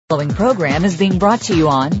The following program is being brought to you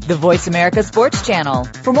on the Voice America Sports Channel.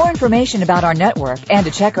 For more information about our network and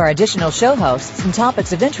to check our additional show hosts and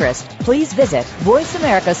topics of interest, please visit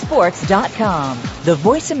voiceamericasports.com. The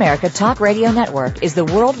Voice America Talk Radio Network is the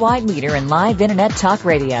worldwide leader in live Internet talk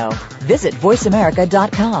radio. Visit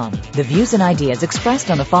voiceamerica.com. The views and ideas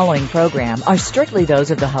expressed on the following program are strictly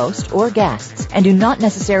those of the host or guests and do not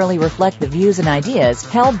necessarily reflect the views and ideas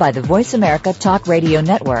held by the Voice America Talk Radio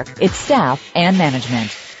Network, its staff, and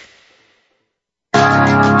management.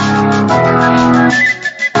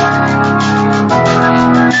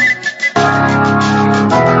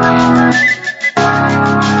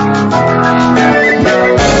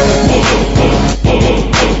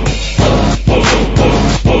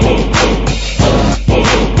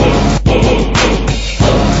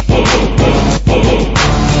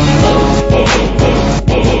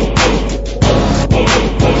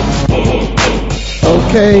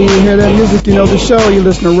 Okay, you hear that music, you know the show. You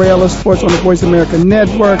listen to Rail of Sports on the Voice America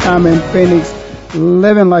Network. I'm in Phoenix,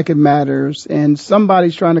 living like it matters, and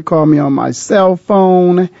somebody's trying to call me on my cell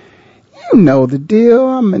phone. You know the deal.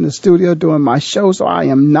 I'm in the studio doing my show, so I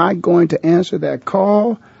am not going to answer that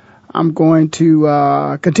call. I'm going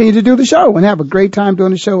to continue to do the show and have a great time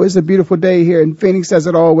doing the show. It's a beautiful day here in Phoenix, as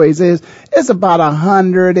it always is. It's about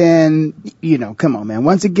 100 and, come on, man.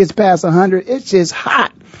 Once it gets past 100, it's just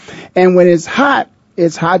hot. And when it's hot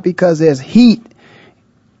because there's heat.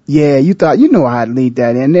 Yeah, you know I'd lead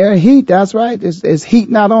that in there. Heat, that's right. It's heat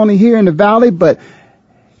not only here in the Valley, but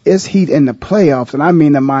it's heat in the playoffs. And I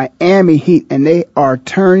mean the Miami Heat, and they are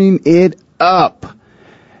turning it up.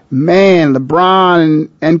 Man, LeBron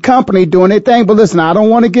and company doing their thing. But listen, I don't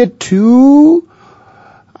want to get too,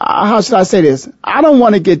 how should I say this? I don't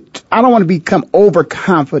want to become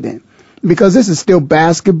overconfident, because this is still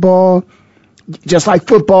basketball. Just like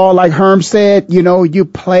football, like Herm said, you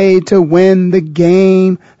play to win the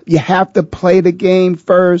game. You have to play the game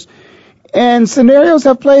first. And scenarios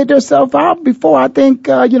have played themselves out before. I think,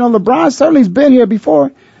 LeBron certainly has been here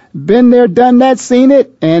before. Been there, done that, seen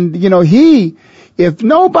it. And, if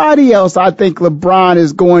nobody else, I think LeBron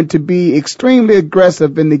is going to be extremely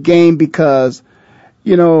aggressive in the game, because,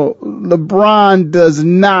 LeBron does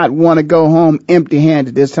not want to go home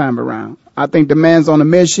empty-handed this time around. I think the man's on a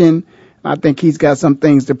mission. I think he's got some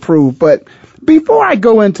things to prove. But before I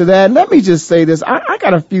go into that, let me just say this. I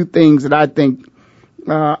got a few things that I think,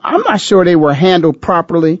 I'm not sure they were handled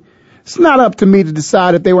properly. It's not up to me to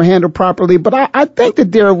decide if they were handled properly, but I think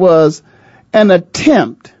that there was an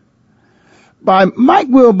attempt by Mike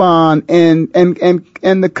Wilbon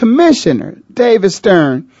and the commissioner, David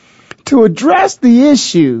Stern, to address the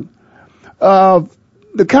issue of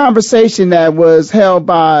the conversation that was held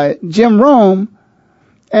by Jim Rome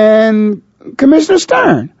and Commissioner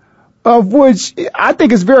Stern, of which I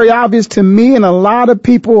think is very obvious to me and a lot of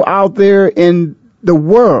people out there in the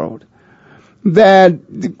world that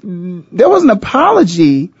there was an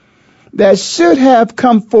apology that should have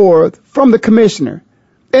come forth from the commissioner.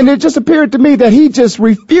 And it just appeared to me that he just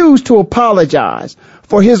refused to apologize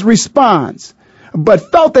for his response, but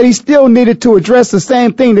felt that he still needed to address the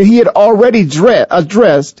same thing that he had already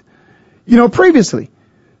addressed, previously.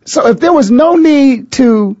 So if there was no need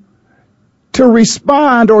to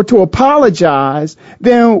respond or to apologize,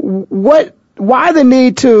 then why the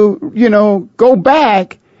need to, go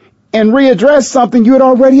back and readdress something you had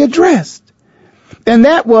already addressed? And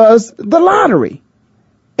that was the lottery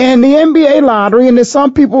and the NBA lottery. And there's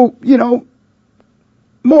some people,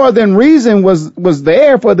 more than reason was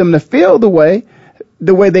there for them to feel the way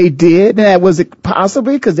they did. And that was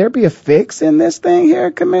possibly, could there be a fix in this thing here,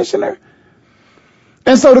 Commissioner?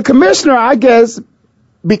 And so the commissioner, I guess,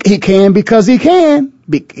 he can because he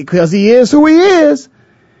is who he is.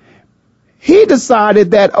 He decided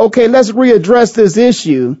that, okay, let's readdress this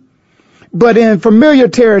issue, but in familiar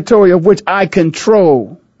territory of which I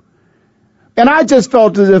control. And I just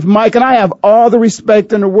felt as if Mike, and I have all the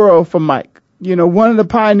respect in the world for Mike, one of the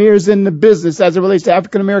pioneers in the business as it relates to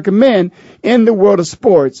African American men in the world of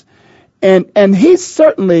sports. And he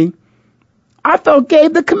certainly, I felt,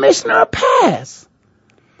 gave the commissioner a pass.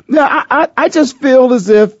 Now, I just feel as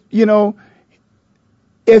if,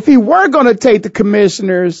 if he were going to take the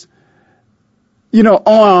commissioners,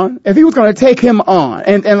 on, if he was going to take him on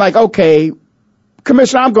and like, okay,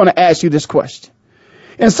 Commissioner, I'm going to ask you this question.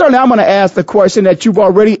 And certainly I'm going to ask the question that you've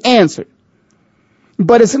already answered.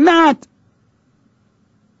 But it's not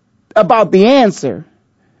about the answer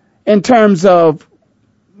in terms of,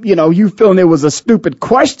 you feeling it was a stupid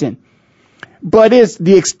question. But it's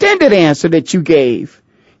the extended answer that you gave,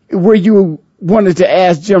 where you wanted to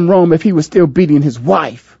ask Jim Rome if he was still beating his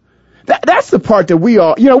wife. That's the part that we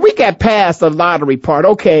got past the lottery part.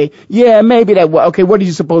 Okay, yeah, maybe that. Okay, what are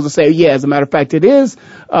you supposed to say? Yeah, as a matter of fact, it is,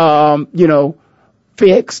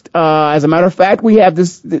 fixed. As a matter of fact, we have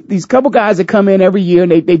these couple guys that come in every year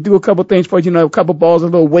and they do a couple things for you. A couple balls are a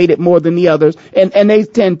little weighted more than the others, and they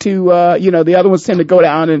tend to, the other ones tend to go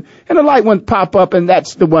down and the light ones pop up, and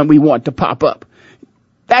that's the one we want to pop up.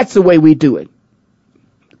 That's the way we do it.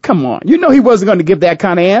 Come on, he wasn't going to give that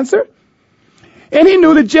kind of answer. And he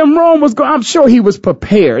knew that Jim Rome was going, I'm sure he was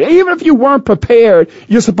prepared. Even if you weren't prepared,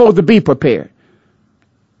 you're supposed to be prepared.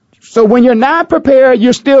 So when you're not prepared,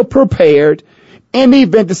 you're still prepared in the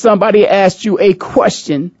event that somebody asks you a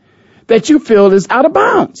question that you feel is out of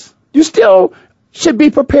bounds. You still should be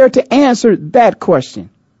prepared to answer that question.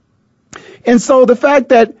 And so the fact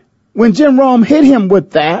that when Jim Rome hit him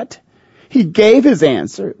with that, he gave his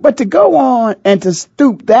answer. But to go on and to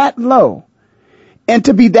stoop that low, and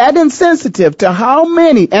to be that insensitive to how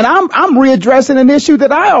many, and I'm readdressing an issue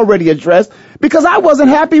that I already addressed because I wasn't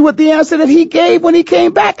happy with the answer that he gave when he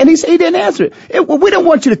came back, and he said he didn't answer it. We don't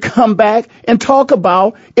want you to come back and talk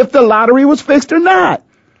about if the lottery was fixed or not.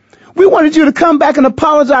 We wanted you to come back and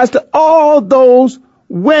apologize to all those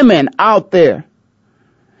women out there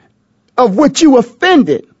of which you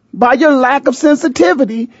offended by your lack of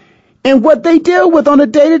sensitivity in what they deal with on a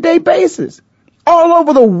day-to-day basis. All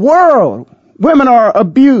over the world, women are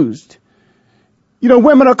abused.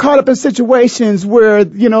 Women are caught up in situations where,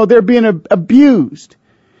 they're being abused.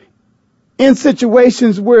 In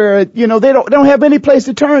situations where, they don't have any place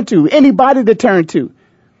to turn to, anybody to turn to.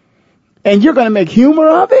 And you're going to make humor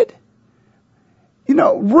of it?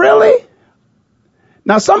 Really?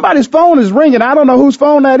 Now, somebody's phone is ringing. I don't know whose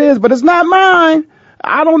phone that is, but it's not mine.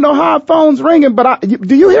 I don't know how a phone's ringing, but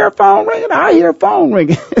do you hear a phone ringing? I hear a phone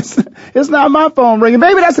ringing. It's not my phone ringing.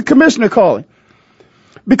 Maybe that's the commissioner calling.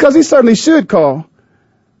 Because he certainly should call.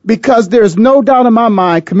 Because there's no doubt in my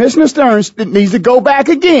mind, Commissioner Stern needs to go back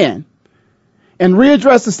again and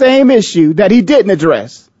readdress the same issue that he didn't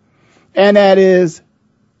address. And that is,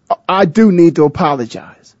 I do need to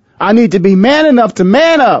apologize. I need to be man enough to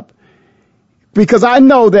man up. Because I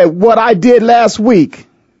know that what I did last week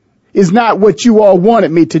is not what you all wanted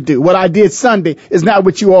me to do. What I did Sunday is not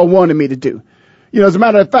what you all wanted me to do. As a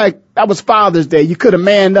matter of fact, that was Father's Day. You could have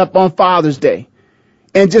manned up on Father's Day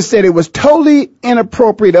and just said it was totally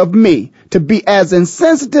inappropriate of me to be as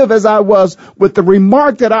insensitive as I was with the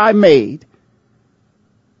remark that I made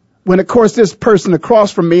when, of course, this person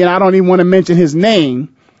across from me, and I don't even want to mention his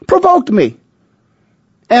name, provoked me.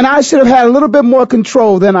 And I should have had a little bit more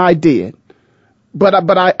control than I did. But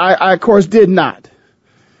I of course, did not.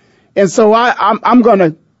 And so I'm going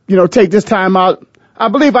to, take this time out. I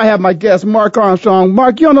believe I have my guest, Mark Armstrong.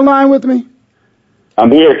 Mark, you on the line with me?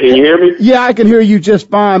 I'm here. Can you hear me? Yeah, I can hear you just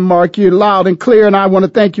fine, Mark. You're loud and clear, and I want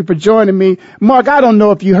to thank you for joining me. Mark, I don't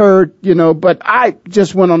know if you heard, but I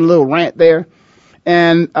just went on a little rant there.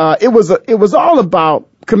 And it was all about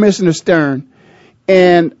Commissioner Stern.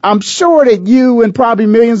 And I'm sure that you and probably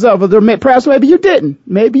millions of others, perhaps maybe you didn't.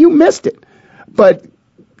 Maybe you missed it. But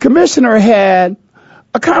Commissioner had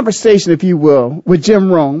a conversation, if you will, with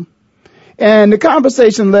Jim Rome. And the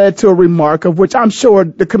conversation led to a remark of which I'm sure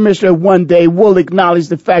the commissioner one day will acknowledge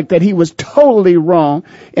the fact that he was totally wrong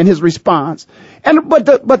in his response. But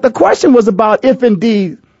the question was about if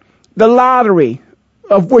indeed the lottery,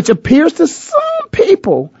 of which appears to some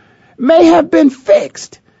people may have been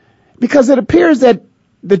fixed, because it appears that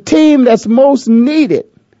the team that's most needed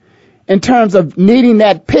in terms of needing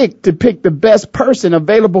that pick to pick the best person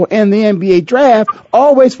available in the NBA draft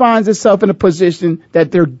always finds itself in a position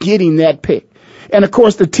that they're getting that pick. And of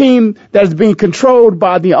course, the team that is being controlled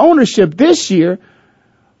by the ownership this year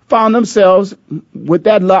found themselves with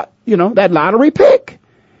that that lottery pick.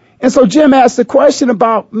 And so Jim asked the question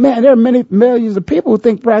about, man, there are many millions of people who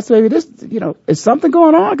think perhaps maybe this, is something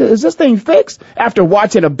going on? Is this thing fixed? After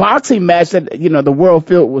watching a boxing match that, the world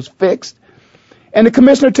felt was fixed. And the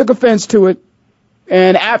commissioner took offense to it.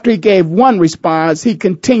 And after he gave one response, he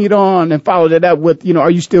continued on and followed it up with,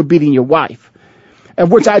 are you still beating your wife?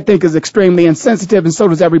 Which I think is extremely insensitive, and so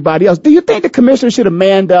does everybody else. Do you think the commissioner should have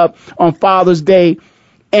manned up on Father's Day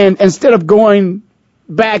and instead of going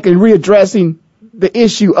back and readdressing the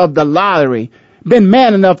issue of the lottery, been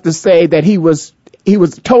man enough to say that he was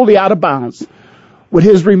totally out of bounds with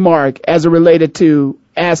his remark as it related to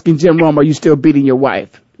asking Jim Rome, are you still beating your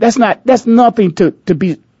wife? That's nothing to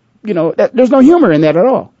be, there's no humor in that at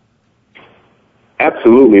all.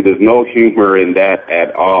 Absolutely. There's no humor in that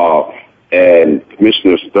at all. And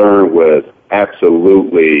Commissioner Stern was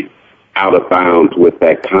absolutely out of bounds with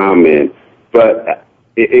that comment. But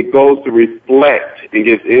it goes to reflect and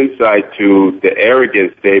gives insight to the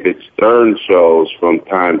arrogance David Stern shows from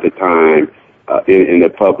time to time in the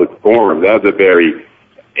public forum. That was a very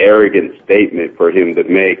arrogant statement for him to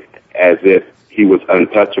make, as if he was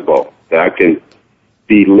untouchable, that I can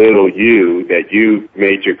belittle you, that you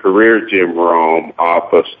made your career, Jim Rome,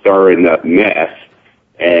 off of stirring up mess,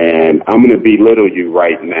 and I'm going to belittle you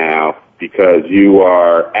right now because you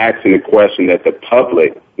are asking a question that the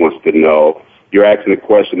public wants to know. You're asking a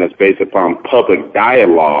question that's based upon public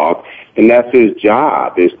dialogue, and that's his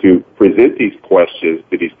job, is to present these questions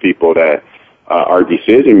to these people that are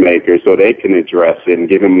decision makers so they can address it and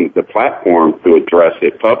give them the platform to address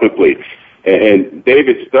it publicly. And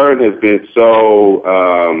David Stern has been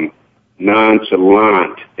so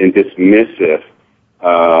nonchalant and dismissive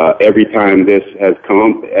every time this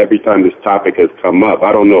topic has come up.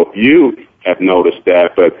 I don't know if you have noticed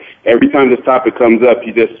that, but every time this topic comes up,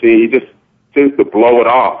 he just tends to blow it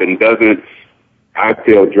off and doesn't, I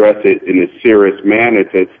feel, address it in a serious manner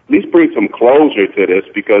to at least bring some closure to this,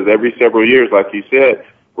 because every several years, like you said,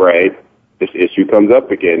 Ray, this issue comes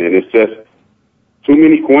up again, and it's just too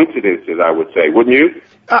many coincidences, I would say. Wouldn't you?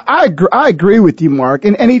 I agree with you, Mark,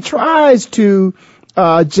 and he tries to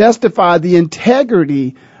justify the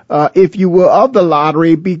integrity, if you will, of the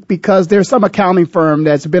lottery because there's some accounting firm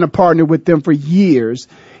that's been a partner with them for years.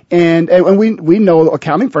 And we know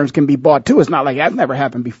accounting firms can be bought too. It's not like that's never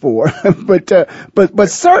happened before, but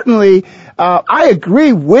certainly, I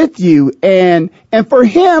agree with you. And for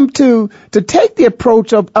him to take the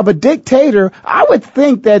approach of a dictator, I would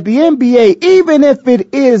think that the NBA, even if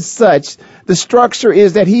it is such, the structure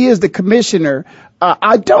is that he is the commissioner.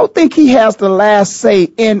 I don't think he has the last say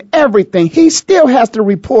in everything. He still has to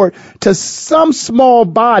report to some small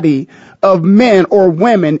body of men or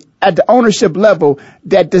women at the ownership level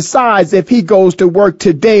that decides if he goes to work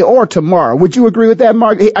today or tomorrow. Would you agree with that,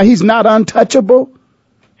 Mark? He's not untouchable?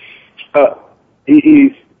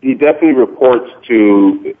 He definitely reports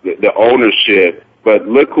to the ownership, but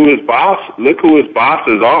look who his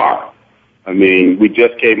bosses are. I mean, we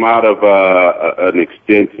just came out of an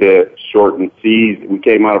extensive shortened season. We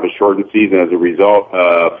came out of a shortened season as a result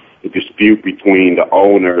of the dispute between the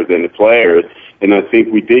owners and the players. And I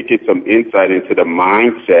think we did get some insight into the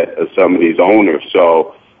mindset of some of these owners.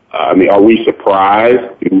 So, I mean, are we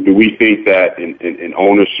surprised? Do we think that an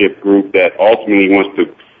ownership group that ultimately wants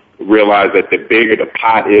to realize that the bigger the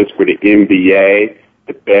pot is for the NBA,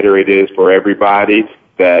 the better it is for everybody,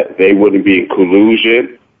 that they wouldn't be in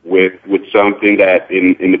collusion with something that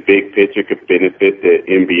in the big picture could benefit the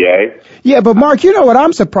NBA? Yeah, but Mark, you know what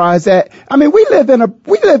I'm surprised at? I mean, we live in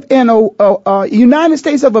a United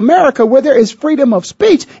States of America where there is freedom of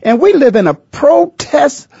speech, and we live in a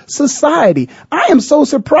protest society. I am so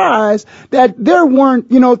surprised that there weren't,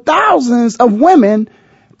 thousands of women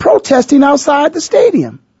protesting outside the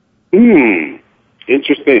stadium.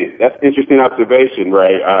 Interesting. That's an interesting observation,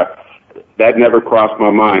 Ray. That never crossed my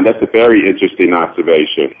mind. That's a very interesting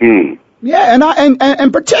observation. Yeah,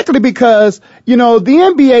 and particularly because, the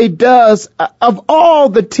NBA does, of all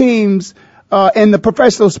the teams in the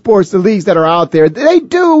professional sports, the leagues that are out there, they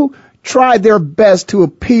do try their best to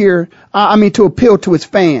appeal to its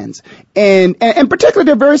fans. And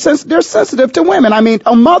particularly they're sensitive to women. I mean,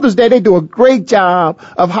 on Mother's Day, they do a great job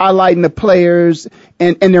of highlighting the players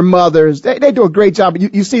and their mothers. They do a great job.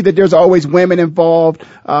 You see that there's always women involved.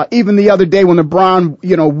 Even the other day when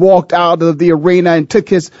LeBron, walked out of the arena and took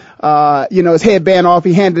his headband off,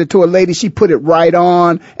 he handed it to a lady. She put it right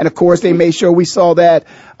on. And of course, they made sure we saw that.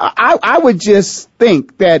 I would just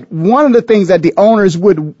think that one of the things that the owners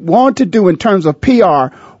would want to do in terms of PR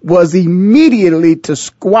was immediately to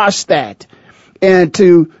squash that and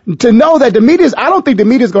to know that the media, I don't think the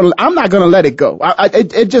media is I'm not going to let it go.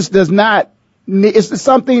 It just does not, it's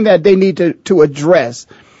something that they need to address,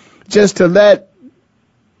 just to let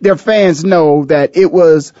their fans know that it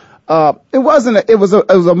was a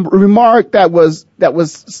remark that was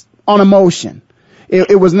on emotion.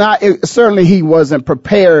 It was not, certainly he wasn't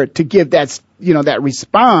prepared to give that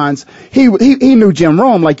response. He knew Jim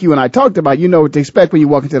Rome, like you and I talked about. You know what to expect when you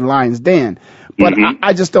walk into the Lions Den. But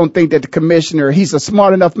I just don't think that the commissioner, he's a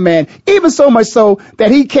smart enough man, even so much so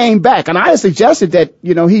that he came back. And I suggested that,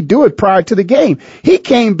 he do it prior to the game. He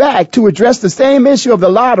came back to address the same issue of the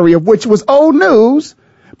lottery, of which was old news,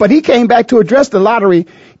 but he came back to address the lottery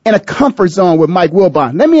in a comfort zone with Mike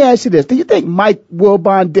Wilbon. Let me ask you this. Do you think Mike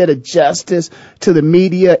Wilbon did a justice to the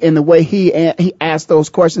media in the way he asked those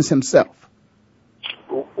questions himself?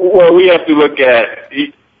 Well, we have to look at,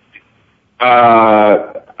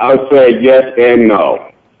 I would say yes and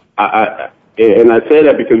no. And I say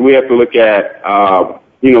that because we have to look at,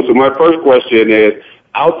 so my first question is,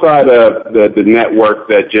 outside of the network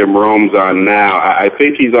that Jim Rome's on now, I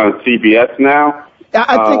think he's on CBS now.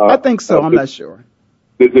 I think so. I'm not sure.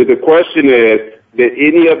 The question is, did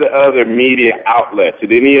any of the other media outlets,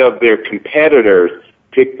 did any of their competitors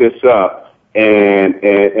pick this up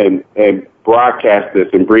and broadcast this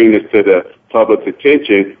and bring this to the public's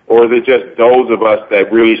attention, or is it just those of us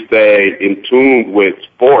that really stay in tune with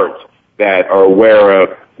sports that are aware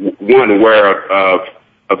of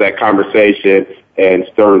that conversation and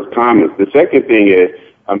Stern's comments? The second thing is,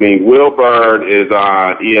 I mean, Will Byrd is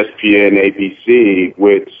on ESPN, ABC,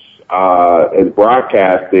 which is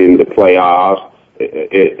broadcasting the playoffs,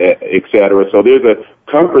 et cetera. So there's a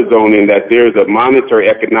comfort zone in that there's a monetary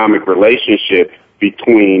economic relationship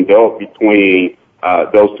between those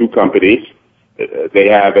two companies. It's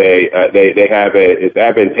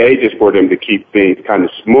advantageous for them to keep things kind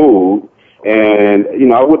of smooth. And,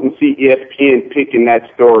 I wouldn't see ESPN picking that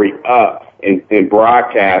story up and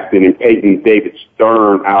broadcasting and painting David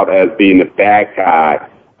Stern out as being the bad guy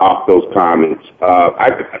off those comments.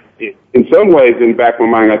 In some ways, in the back of my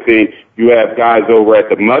mind, I think you have guys over at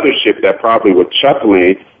the mothership that probably were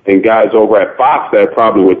chuckling, and guys over at Fox that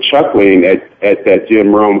probably were chuckling at that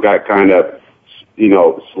Jim Rome got kind of,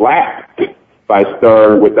 slapped by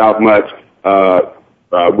Stern without much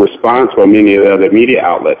response from any of the other media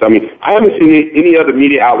outlets. I mean, I haven't seen any other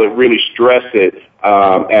media outlet really stress it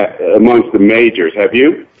amongst the majors. Have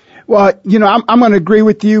you? Well, I'm going to agree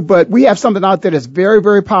with you, but we have something out there that's very,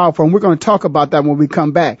 very powerful, and we're going to talk about that when we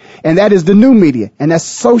come back. And that is the new media, and that's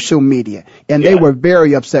social media. And they were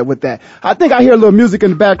very upset with that. I think I hear a little music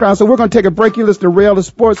in the background, so we're going to take a break. You listen to Rail to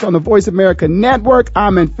Sports on the Voice America Network.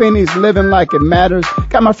 I'm in Phoenix, living like it matters.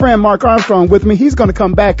 Got my friend Mark Armstrong with me. He's going to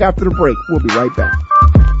come back after the break. We'll be right back.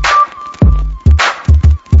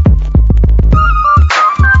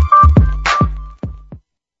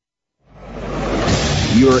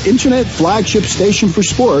 Your internet flagship station for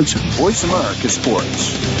sports, Voice America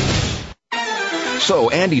Sports.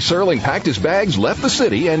 So Andy Serling packed his bags, left the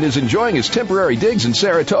city, and is enjoying his temporary digs in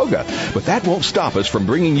Saratoga. But that won't stop us from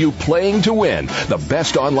bringing you Playing to Win, the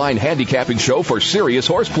best online handicapping show for serious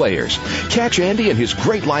horse players. Catch Andy and his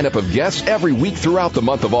great lineup of guests every week throughout the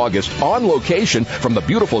month of August on location from the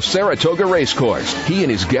beautiful Saratoga Racecourse. He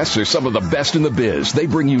and his guests are some of the best in the biz. They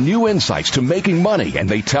bring you new insights to making money, and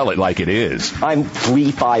they tell it like it is. I'm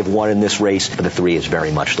 3-5-1 in this race, but the 3 is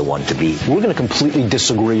very much the one to beat. We're going to completely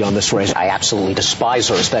disagree on this race. I absolutely despise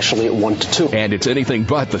her, especially at 1-2. And it's anything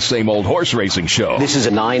but the same old horse racing show. This is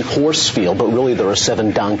a 9-horse field, but really there are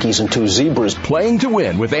 7 donkeys and 2 zebras. Playing to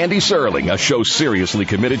Win with Andy Serling, a show seriously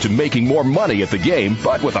committed to making more money at the game,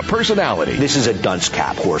 but with a personality. This is a dunce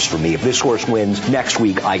cap horse for me. If this horse wins, next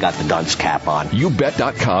week I got the dunce cap on.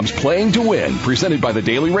 YouBet.com's Playing to Win, presented by the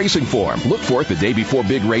Daily Racing Form. Look for it the day before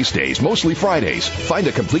big race days, mostly Fridays. Find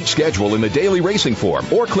a complete schedule in the Daily Racing Form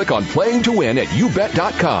or click on Playing to Win at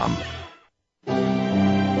YouBet.com.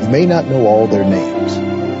 You may not know all their names,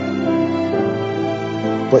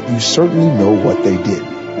 but you certainly know what they did.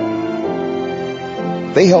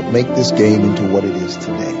 They helped make this game into what it is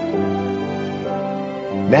today.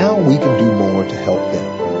 Now we can do more to help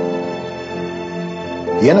them.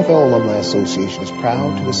 The NFL Alumni Association is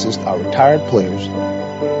proud to assist our retired players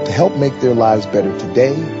to help make their lives better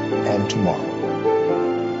today and tomorrow.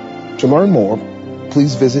 To learn more,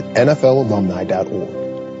 please visit NFLalumni.org.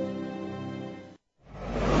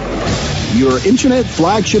 Your internet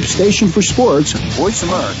flagship station for sports, Voice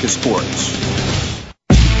America Sports.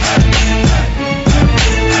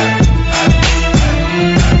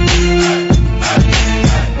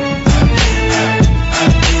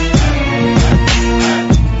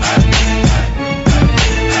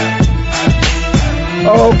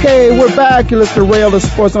 Okay, we're back. You listen to Rail to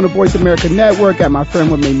Sports on the Voice America Network. Got my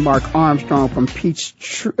friend with me, Mark Armstrong from Peach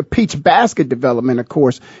Basket Development. Of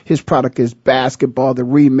course, his product is Basketball, the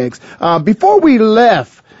Remix. Before we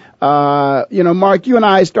left, Mark, you and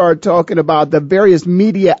I started talking about the various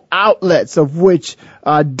media outlets of which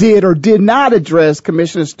did or did not address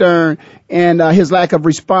Commissioner Stern and his lack of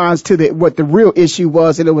response to what the real issue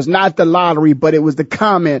was. And it was not the lottery, but it was the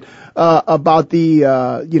comment about the,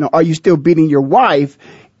 are you still beating your wife?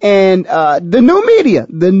 And the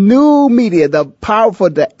new media, the powerful,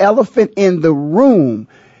 the elephant in the room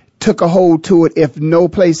took a hold to it, if no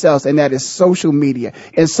place else, and that is social media.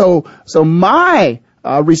 And so my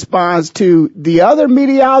response to the other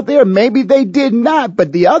media out there, maybe they did not,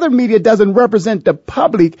 but the other media doesn't represent the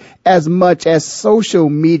public as much as social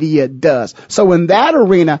media does. So in that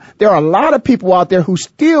arena, there are a lot of people out there who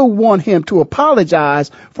still want him to apologize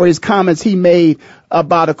for his comments he made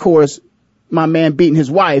about, of course, my man beating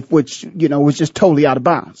his wife, which, was just totally out of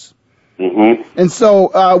bounds. Mm-hmm. And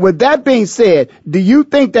so, with that being said, do you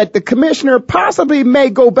think that the commissioner possibly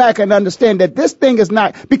may go back and understand that this thing is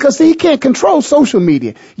not, because he can't control social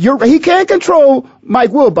media. He can't control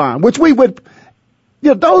Mike Wilbon, which we would,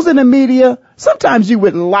 those in the media, sometimes you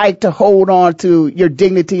would like to hold on to your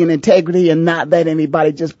dignity and integrity and not let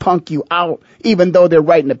anybody just punk you out, even though they're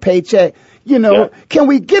writing a paycheck. Can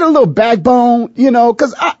we get a little backbone,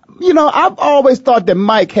 because I've always thought that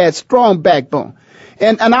Mike had strong backbone.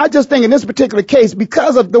 And I just think in this particular case,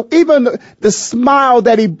 because of even the smile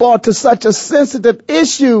that he brought to such a sensitive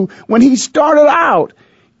issue when he started out,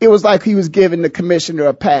 it was like he was giving the commissioner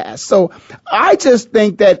a pass. So I just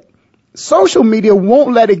think that social media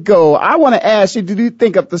won't let it go. I want to ask you, do you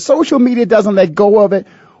think if the social media doesn't let go of it,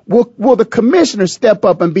 will the commissioner step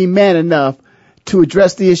up and be man enough to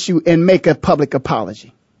address the issue and make a public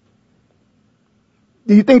apology?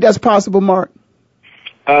 Do you think that's possible, Mark?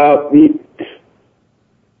 At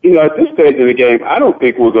this stage of the game, I don't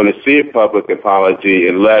think we're going to see a public apology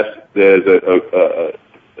unless there's a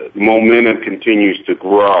momentum continues to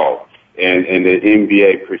grow and the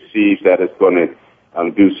NBA perceives that it's going to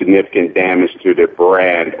do significant damage to their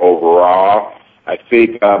brand overall. I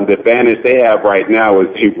think the advantage they have right now is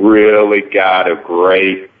they've really got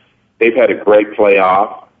they've had a great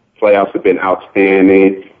playoff. Playoffs have been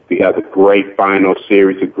outstanding. We have a great final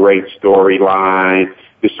series, a great storyline.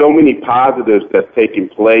 There's so many positives that's taking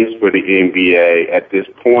place for the NBA at this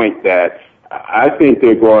point that I think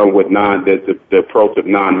they're going with the approach of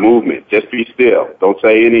non-movement. Just be still. Don't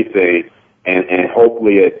say anything, and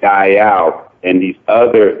hopefully it die out. And these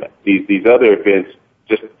other events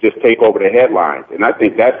just take over the headlines. And I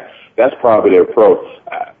think that's probably their approach.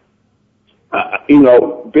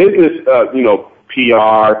 Business,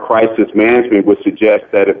 PR, crisis management would suggest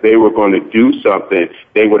that if they were going to do something,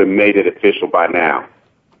 they would have made it official by now.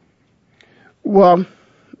 Well,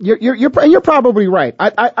 you're probably right.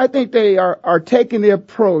 I think they are taking the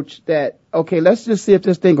approach that, okay, let's just see if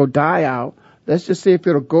this thing will die out. Let's just see if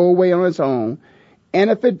it'll go away on its own. And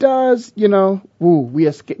if it does, we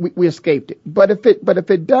escaped it. But if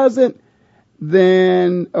it doesn't,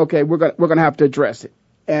 then okay, we're gonna have to address it.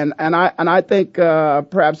 And I think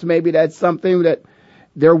perhaps maybe that's something that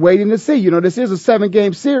they're waiting to see. This is a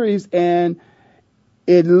 7-game series, and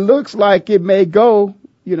it looks like it may go,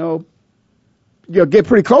 get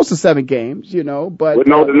pretty close to 7 games, but with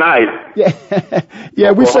no tonight. Yeah,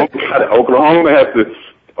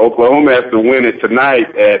 Oklahoma has to win it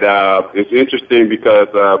tonight, and it's interesting because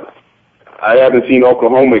I haven't seen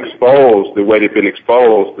Oklahoma exposed the way they've been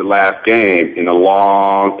exposed the last game in a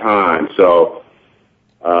long time. So,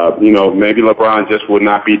 maybe LeBron just will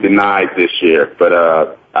not be denied this year. But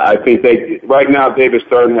I think right now David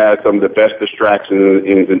Stern has some of the best distractions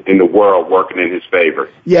in the world working in his favor.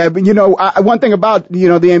 Yeah, but one thing about the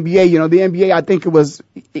NBA, the NBA, I think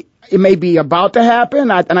it may be about to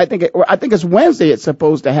happen, and I think it's Wednesday it's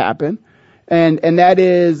supposed to happen. And that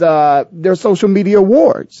is their social media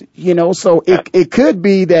awards, so it could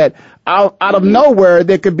be that out of nowhere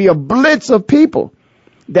there could be a blitz of people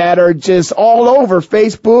that are just all over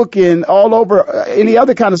Facebook and all over any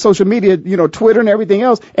other kind of social media, Twitter and everything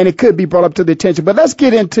else, and it could be brought up to the attention. But let's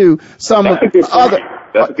get into some other.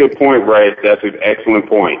 That's a good point, Ray. That's an excellent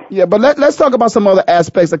point. Yeah, but let's talk about some other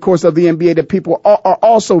aspects, of course, of the NBA that people are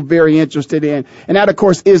also very interested in, and that, of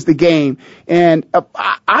course, is the game. And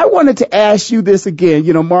I wanted to ask you this again.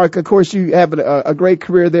 Mark, of course, you have a great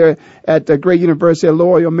career there at the great University of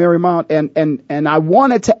Loyola Marymount, and I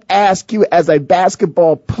wanted to ask you as a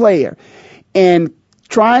basketball player and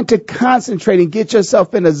trying to concentrate and get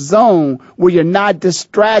yourself in a zone where you're not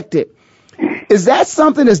distracted. Is that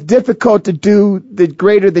something that's difficult to do, the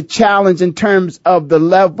greater the challenge in terms of the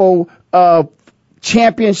level of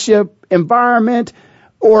championship environment,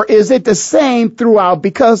 or is it the same throughout?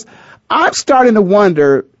 Because I'm starting to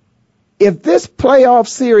wonder if this playoff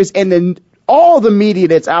series and then all the media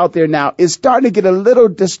that's out there now is starting to get a little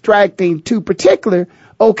distracting to particular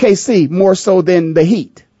OKC more so than the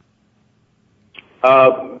Heat.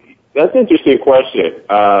 That's an interesting question.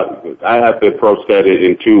 I have to approach that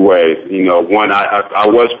in two ways. One, I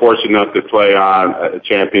was fortunate enough to play on a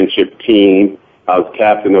championship team. I was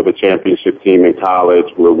captain of a championship team in college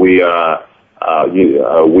where we won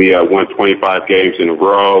 25 games in a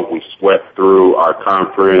row. We swept through our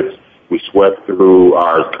conference. We swept through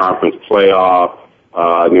our conference playoff.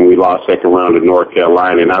 And then we lost second round to North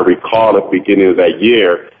Carolina. And I recall at the beginning of that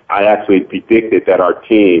year, I actually predicted that our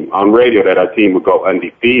team, on radio, that our team would go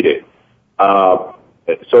undefeated.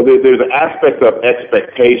 So there's an aspect of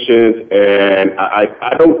expectations, and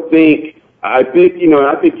I don't think I think you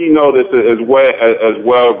know this as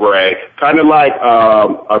well, Greg. Kind of like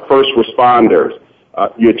our first responders.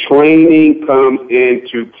 Your training comes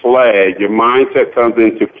into play. Your mindset comes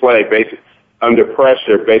into play under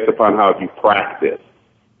pressure based upon how you practice.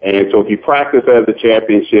 And so if you practice as a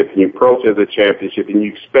championship and you approach as a championship and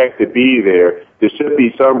you expect to be there should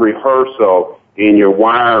be some rehearsal in your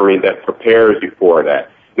wiring that prepares you for that.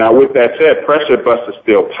 Now, with that said, pressure busts are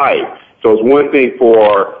still tight. So it's one thing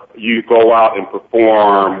for you to go out and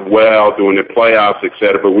perform well during the playoffs, et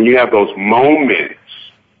cetera, but when you have those moments,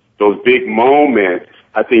 those big moments,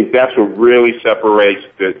 I think that's what really separates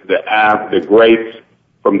the greats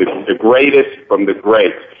from the greatest from the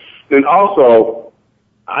greats. And also,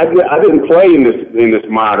 I didn't play in this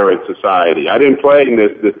modern society. I didn't play in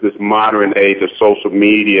this modern age of social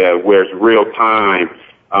media where it's real time.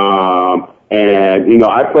 And you know,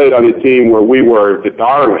 I played on a team where we were the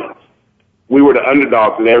darlings. We were the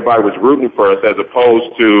underdogs, and everybody was rooting for us, as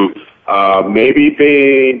opposed to maybe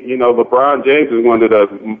being, you know, LeBron James is one of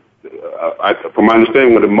the, from my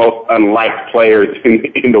understanding, one of the most unliked players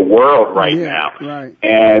in the world right now. Right.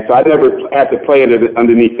 And so I never had to play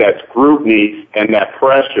underneath that scrutiny and that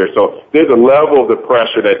pressure. So there's a level of the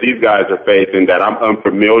pressure that these guys are facing that I'm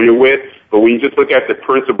unfamiliar with. But when you just look at the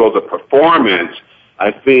principles of performance,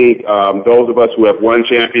 I think those of us who have won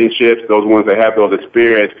championships, those ones that have those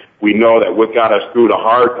experience, we know that what got us through the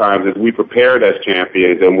hard times is we prepared as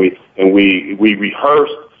champions and we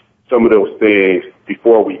rehearsed some of those things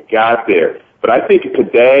before we got there. But I think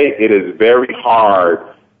today it is very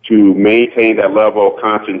hard to maintain that level of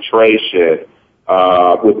concentration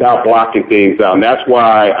without blocking things out. And that's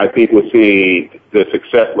why I think we're seeing the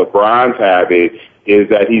success LeBron's having is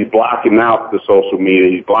that he's blocking out the social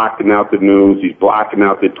media, he's blocking out the news, he's blocking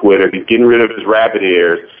out the Twitter, he's getting rid of his rabbit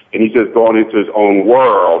ears, and he's just going into his own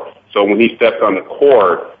world. So when he steps on the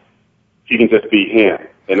court, he can just be him.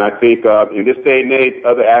 And I think in this day and age,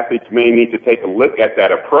 other athletes may need to take a look at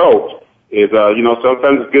that approach. You know,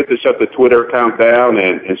 sometimes it's good to shut the Twitter account down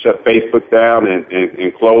and shut Facebook down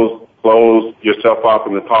and close yourself off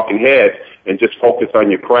from the talking heads and just focus on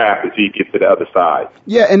your craft until you get to the other side.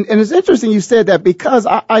 Yeah, and it's interesting you said that because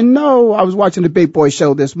I know I was watching the Big Boy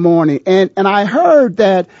Show this morning and I heard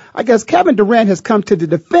that I guess Kevin Durant has come to the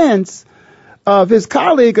defense of his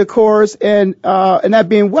colleague, of course, and that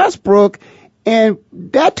being Westbrook. And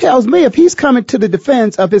that tells me if he's coming to the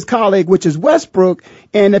defense of his colleague, which is Westbrook,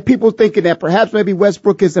 and that people thinking that perhaps maybe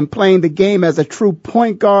Westbrook isn't playing the game as a true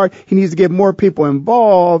point guard, he needs to get more people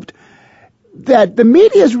involved, that the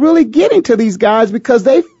media is really getting to these guys because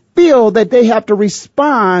they feel that they have to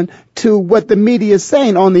respond to what the media is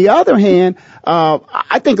saying. On the other hand,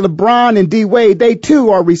 I think LeBron and D. Wade, they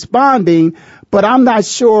too are responding, but I'm not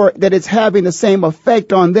sure that it's having the same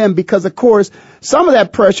effect on them because, of course, some of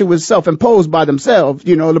that pressure was self-imposed by themselves.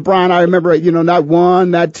 You know, LeBron, I remember, you know, not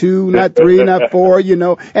 1, not 2, not 3, not 4, you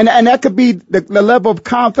know, and that could be the level of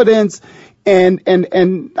confidence and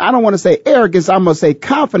I don't want to say arrogance, I'm going to say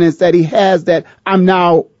confidence that he has that I'm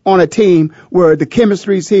now on a team where the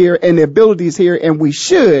chemistry's here and the ability's here and we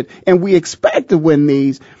should and we expect to win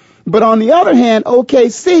these. But on the other hand,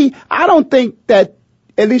 OKC, I don't think that,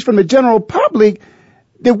 at least from the general public,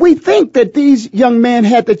 that we think that these young men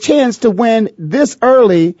had the chance to win this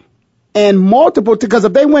early and multiple, because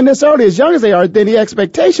if they win this early as young as they are, then the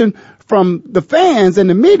expectation from the fans and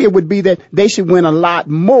the media would be that they should win a lot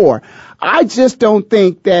more. I just don't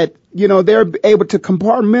think that, you know, they're able to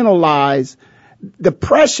compartmentalize the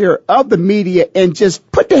pressure of the media and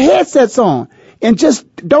just put the headsets on and just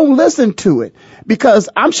don't listen to it. Because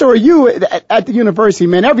I'm sure you at the university,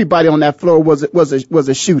 man, everybody on that floor was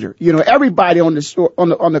a shooter. You know, everybody on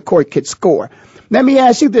the court could score. Let me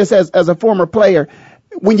ask you this as a former player.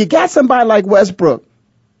 When you got somebody like Westbrook,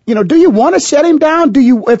 you know, do you want to shut him down?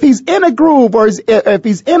 If he's in a groove or if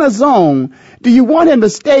he's in a zone, do you want him to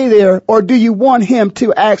stay there or do you want him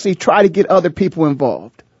to actually try to get other people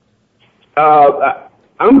involved?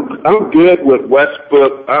 I'm good with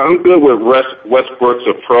Westbrook. I'm good with Westbrook's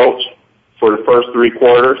approach for the first 3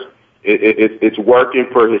 quarters. It's working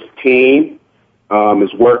for his team.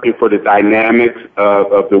 It's working for the dynamics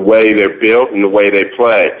of the way they're built and the way they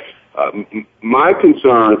play. My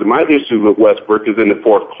concerns, my issue with Westbrook is in the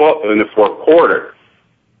fourth quarter.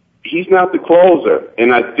 He's not the closer,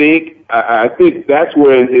 and I think that's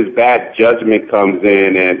where his bad judgment comes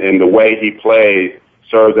in, and the way he plays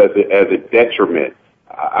serves as a detriment.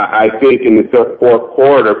 I think in the fourth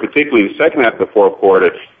quarter, particularly the second half of the fourth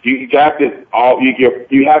quarter, you have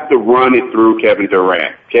to run it through Kevin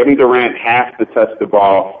Durant. Kevin Durant has to touch the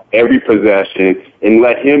ball every possession and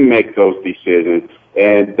let him make those decisions.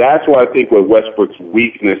 And that's what I think what Westbrook's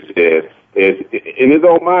weakness is in his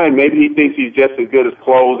own mind, maybe he thinks he's just as good as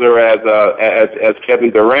closer as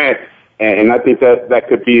Kevin Durant. And I think that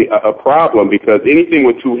could be a problem, because anything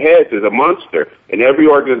with two heads is a monster, and every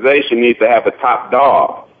organization needs to have a top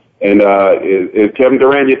dog. And is Kevin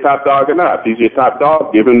Durant your top dog or not? If he's your top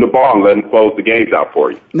dog, give him the ball and let him close the games out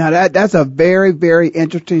for you. Now, that's a very, very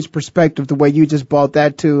interesting perspective, the way you just brought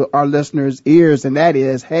that to our listeners' ears, and that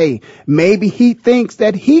is, hey, maybe he thinks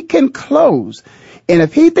that he can close. And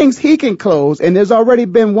if he thinks he can close, and there's already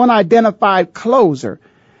been one identified closer,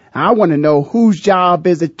 I want to know whose job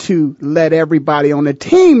is it to let everybody on the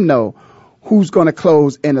team know who's going to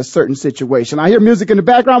close in a certain situation. I hear music in the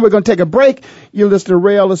background. We're going to take a break. You listen to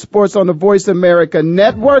Ray Ellis Sports on the Voice America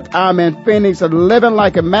Network. I'm in Phoenix, living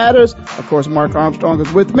like it matters. Of course, Mark Armstrong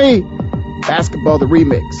is with me. Basketball, the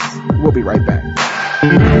remix. We'll be right back.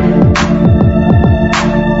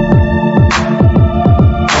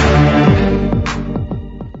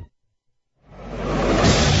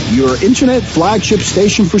 Your internet flagship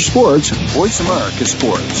station for sports, Voice America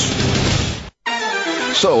Sports.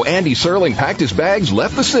 So Andy Serling packed his bags,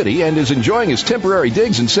 left the city, and is enjoying his temporary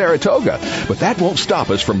digs in Saratoga. But that won't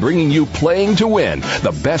stop us from bringing you Playing to Win,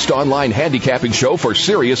 the best online handicapping show for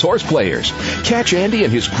serious horse players. Catch Andy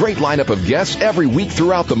and his great lineup of guests every week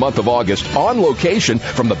throughout the month of August on location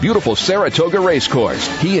from the beautiful Saratoga Racecourse.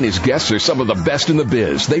 He and his guests are some of the best in the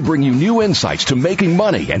biz. They bring you new insights to making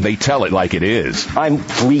money, and they tell it like it is. I'm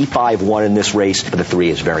 3-5-1 in this race, but the 3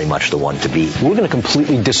 is very much the one to beat. We're going to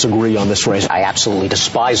completely disagree on this race. I absolutely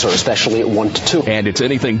despise her, especially at 1-2. And it's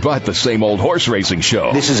anything but the same old horse racing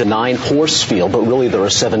show. This is a 9-horse field, but really there are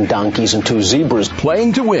 7 donkeys and 2 zebras.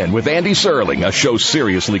 Playing to Win with Andy Serling, a show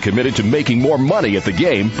seriously committed to making more money at the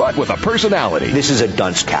game, but with a personality. This is a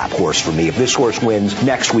dunce cap horse for me. If this horse wins,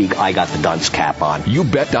 next week I got the dunce cap on.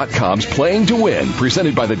 YouBet.com's Playing to Win,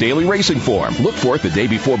 presented by the Daily Racing Form. Look for it the day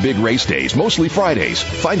before big race days, mostly Fridays.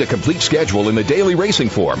 Find a complete schedule in the Daily Racing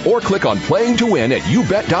Form, or click on Playing to Win at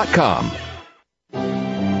YouBet.com.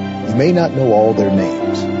 You may not know all their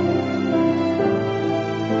names,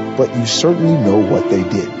 but you certainly know what they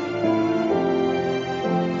did.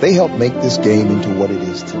 They helped make this game into what it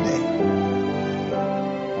is today.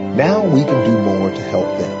 Now we can do more to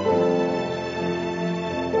help them.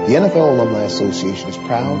 The NFL Alumni Association is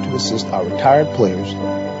proud to assist our retired players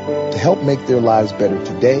to help make their lives better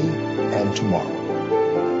today and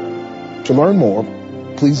tomorrow. To learn more,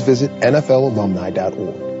 please visit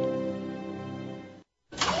NFLalumni.org.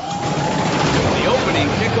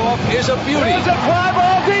 Is a beauty. There's a fly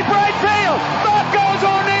ball deep right field. Back goes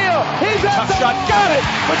O'Neal. He's at the shot. Got it.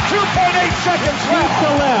 With 2.8 seconds left. To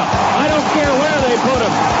left. I don't care where they put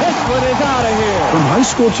him. This one is out of here. From high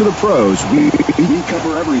school to the pros, we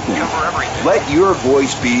cover everything. Let your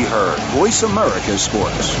voice be heard. Voice America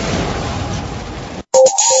Sports.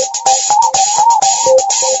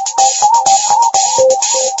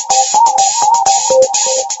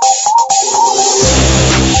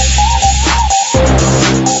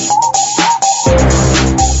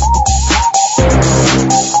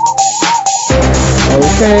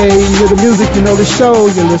 Okay, you hear the music, you know the show.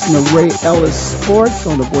 You listen to Ray Ellis Sports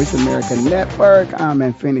on the Voice America Network. I'm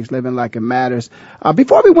in Phoenix, living like it matters.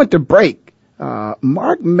 Before we went to break,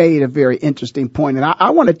 Mark made a very interesting point, and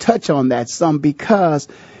I want to touch on that some, because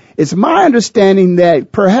it's my understanding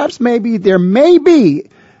that perhaps maybe there may be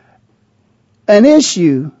an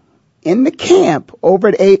issue in the camp over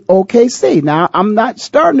at OKC. Now, I'm not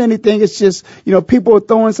starting anything. It's just, people are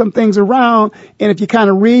throwing some things around. And if you kind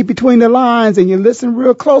of read between the lines and you listen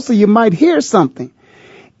real closely, you might hear something.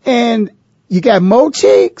 And you got Mo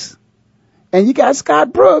Cheeks, and you got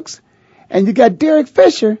Scott Brooks, and you got Derek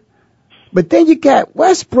Fisher. But then you got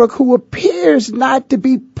Westbrook, who appears not to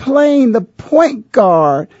be playing the point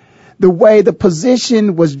guard the way the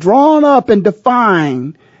position was drawn up and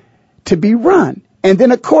defined to be run. And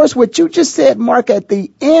then, of course, what you just said, Mark, at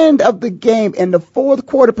the end of the game, in the fourth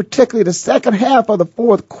quarter, particularly the second half of the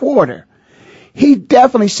fourth quarter, he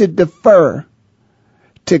definitely should defer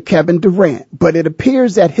to Kevin Durant. But it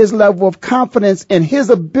appears that his level of confidence and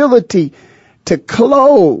his ability to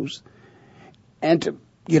close and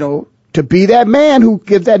to be that man who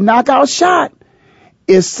gives that knockout shot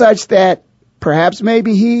is such that perhaps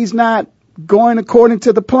maybe he's not going according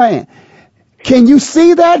to the plan. Can you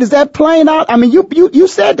see that? Is that playing out? I mean, you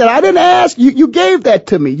said that. I didn't ask. You gave that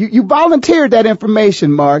to me. You volunteered that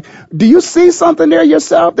information, Mark. Do you see something there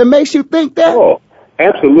yourself that makes you think that? Oh,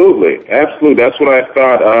 absolutely. Absolutely. That's what I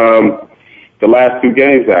thought the last 2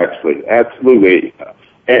 games, actually. Absolutely.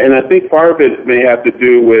 And I think part of it may have to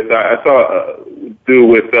do with,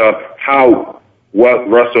 how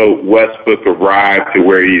Russell Westbrook arrived to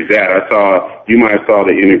where he's at. You might have saw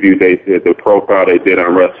the interview they did, the profile they did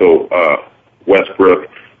on Russell Westbrook.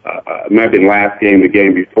 It might have been last game, the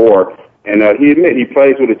game before. And he admitted he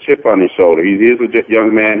plays with a chip on his shoulder. He is a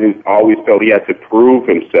young man who always felt he had to prove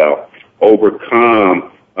himself,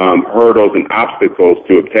 overcome hurdles and obstacles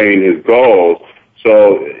to obtain his goals.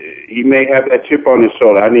 So he may have that chip on his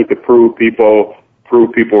shoulder. I need to prove people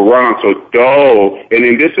wrong. So and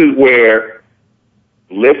then this is where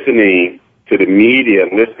listening to the media,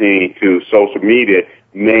 listening to social media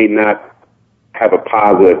may not have a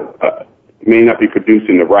positive, may not be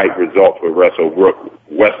producing the right results with Russell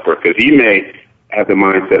Westbrook, because he may have the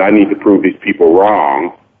mindset, I need to prove these people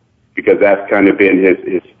wrong, because that's kind of been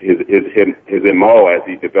his MO as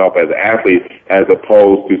he developed as an athlete, as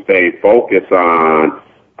opposed to staying focused on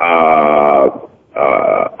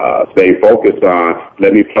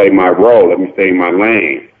let me play my role, let me stay in my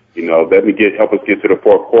lane. Let me help us get to the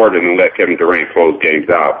fourth quarter and then let Kevin Durant close games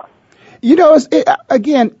out.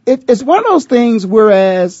 It's one of those things.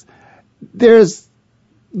 Whereas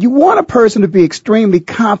you want a person to be extremely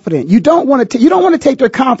confident. You don't want to take their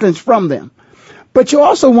confidence from them, but you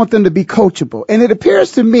also want them to be coachable. And it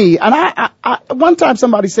appears to me, and I one time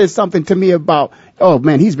somebody said something to me about, oh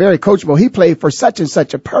man, he's very coachable. He played for such and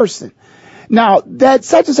such a person. Now that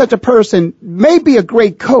such and such a person may be a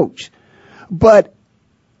great coach, but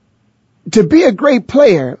to be a great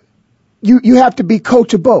player, you have to be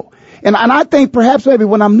coachable. And I think perhaps maybe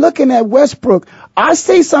when I'm looking at Westbrook, I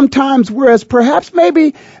see sometimes whereas perhaps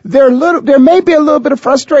maybe there may be a little bit of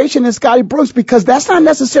frustration in Scotty Brooks, because that's not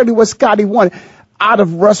necessarily what Scotty wanted out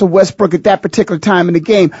of Russell Westbrook at that particular time in the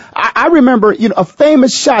game. I remember, a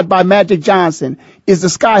famous shot by Magic Johnson is the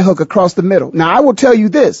sky hook across the middle. Now, I will tell you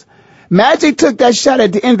this. Magic took that shot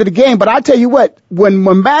at the end of the game, but I tell you what, when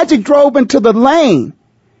Magic drove into the lane,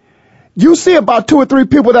 you see about 2 or 3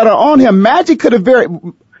 people that are on him. Magic could have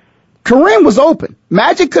Kareem was open.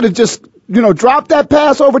 Magic could have just, dropped that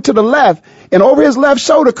pass over to the left, and over his left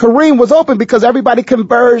shoulder, Kareem was open because everybody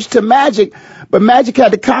converged to Magic. But Magic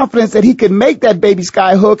had the confidence that he could make that baby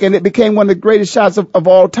sky hook, and it became one of the greatest shots of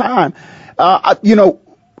all time. I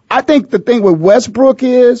think the thing with Westbrook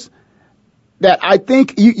is that I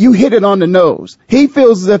think you hit it on the nose. He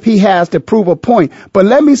feels as if he has to prove a point. But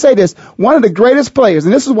let me say this, one of the greatest players,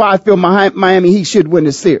 and this is why I feel Miami Heat should win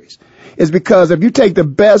this series, is because if you take the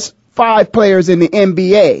best 5 players in the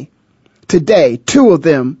NBA today, 2 of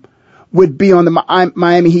them would be on the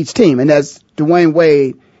Miami Heat's team, and that's Dwayne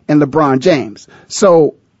Wade and LeBron James.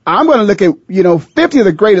 So I'm going to look at, 50 of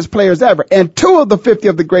the greatest players ever, and 2 of the 50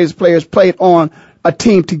 of the greatest players played on a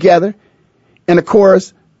team together. And of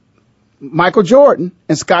course, Michael Jordan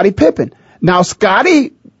and Scottie Pippen. Now,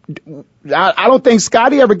 Scottie, I don't think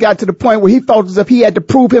Scottie ever got to the point where he felt as if he had to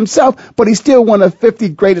prove himself, but he's still one of the 50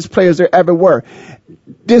 greatest players there ever were.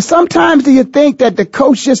 Sometimes do you think that the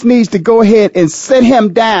coach just needs to go ahead and sit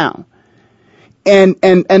him down and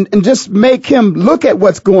just make him look at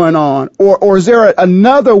what's going on? Or is there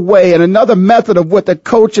another way and another method of what the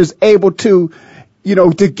coach is able to,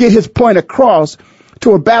 to get his point across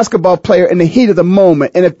to a basketball player in the heat of the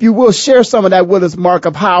moment? And if you will share some of that with us, Mark,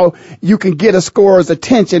 of how you can get a scorer's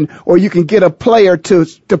attention, or you can get a player to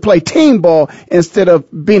play team ball instead of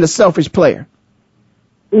being a selfish player.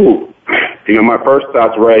 Ooh. My first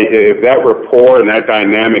thought's right. If that rapport and that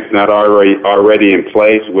dynamic's not already in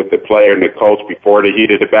place with the player and the coach before the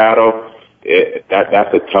heat of the battle,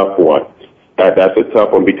 that's a tough one. That's a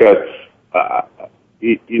tough one because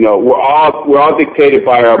we're all dictated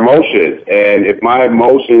by our emotions, and if my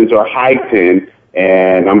emotions are heightened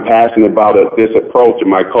and I'm passionate about this approach, and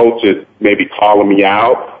my coach is maybe calling me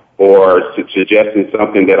out or suggesting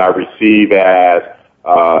something that I receive as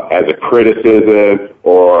a criticism,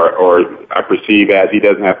 or I perceive as he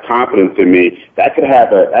doesn't have confidence in me, that could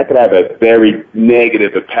have a very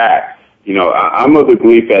negative impact. I'm of the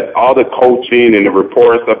belief that all the coaching and the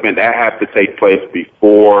rapport and stuff, man, that has to take place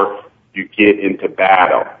before you get into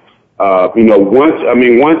battle.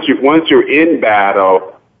 Once you're in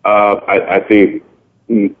battle, I think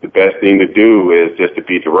the best thing to do is just to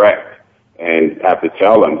be direct and have to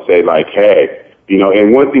tell them, say like, hey.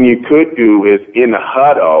 And one thing you could do is in the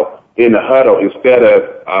huddle, instead of,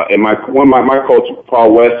 and my coach,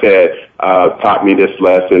 Paul Westhead, taught me this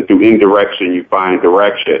lesson, through indirection, you find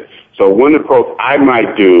direction. So one approach I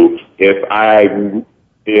might do if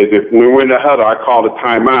when we're in the huddle, I call a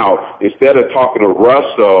timeout. Instead of talking to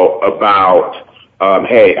Russell about,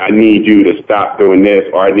 hey, I need you to stop doing this,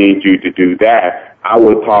 or I need you to do that, I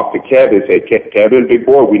would talk to Kevin, say, Kevin, big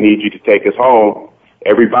boy, we need you to take us home.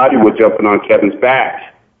 Everybody was jumping on Kevin's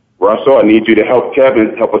back. Russell, I need you to help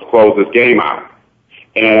Kevin help us close this game out.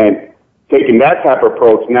 And taking that type of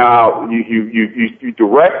approach, now you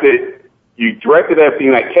directed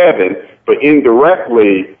everything at Kevin, but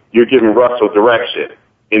indirectly you're giving Russell direction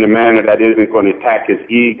in a manner that isn't going to attack his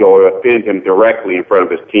ego or offend him directly in front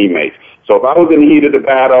of his teammates. So if I was in the heat of the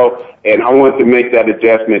battle and I wanted to make that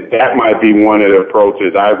adjustment, that might be one of the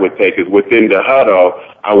approaches I would take. Is within the huddle,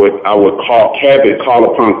 I would call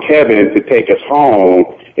upon Kevin to take us home,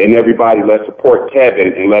 and everybody let's support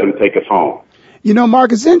Kevin and let him take us home. You know,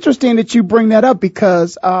 Mark, it's interesting that you bring that up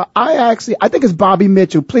because I think it's Bobby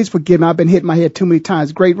Mitchell. Please forgive me. I've been hitting my head too many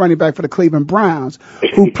times. Great running back for the Cleveland Browns,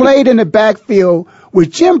 who played in the backfield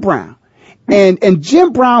with Jim Brown. And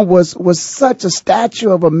Jim Brown was such a statue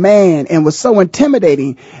of a man and was so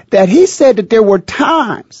intimidating that he said that there were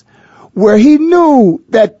times where he knew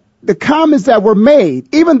that the comments that were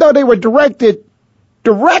made, even though they were directed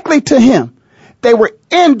directly to him, they were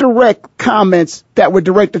indirect comments that were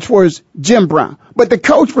directed towards Jim Brown. But the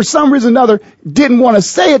coach, for some reason or another, didn't want to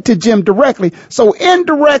say it to Jim directly. So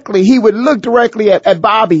indirectly, he would look directly at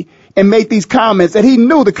Bobby and make these comments that he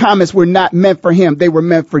knew the comments were not meant for him. They were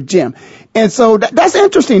meant for Jim. And so that's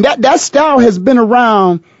interesting. That style has been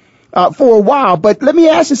around for a while. But let me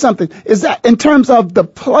ask you something. Is that in terms of the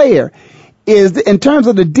player, in terms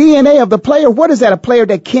of the DNA of the player, what is that? A player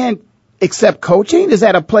that can't accept coaching? Is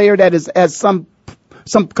that a player that has some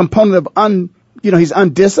component of he's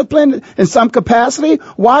undisciplined in some capacity?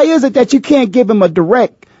 Why is it that you can't give him a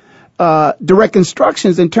direct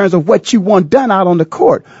instructions in terms of what you want done out on the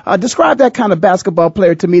court? Describe that kind of basketball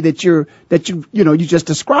player to me that you just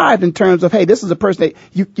described in terms of, hey, this is a person that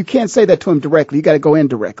you can't say that to him directly. You got to go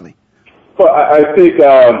indirectly. Well, I think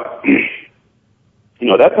that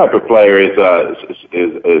type of player is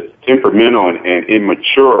temperamental and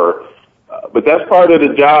immature. But that's part of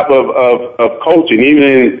the job of coaching,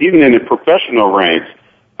 even in the professional ranks.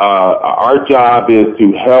 Our job is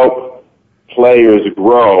to help players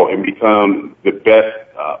grow and become the best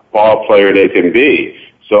ball player they can be.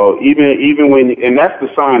 So even when, and that's the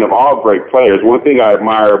sign of all great players. One thing I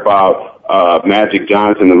admire about Magic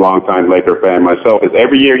Johnson, a longtime Laker fan myself, is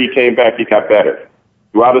every year he came back, he got better.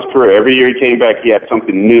 Throughout his career, every year he came back, he had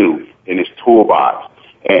something new in his toolbox.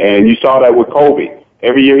 And you saw that with Kobe.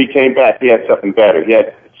 Every year he came back, he had something better. He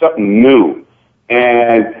had something new.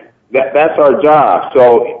 And that's our job.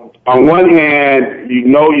 So on one hand,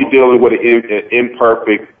 you're dealing with an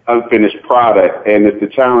imperfect, unfinished product, and it's the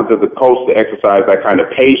challenge of the coach to exercise that kind of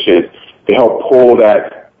patience to help pull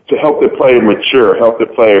that, to help the player mature, help the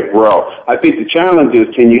player grow. I think the challenge is,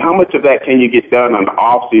 how much of that can you get done on the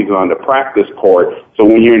off season, on the practice court, so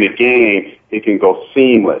when you're in the game, it can go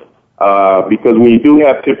seamless. Because when you do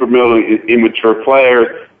have temperamental, immature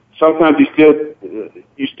players, sometimes you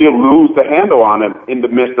still lose the handle on them in the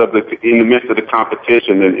midst of the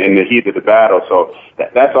competition and in the heat of the battle. So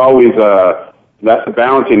that's always that's a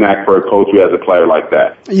balancing act for a coach who has a player like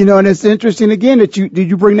that. And it's interesting again that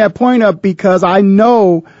you bring that point up, because I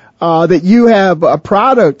know that you have a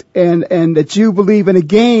product and that you believe in a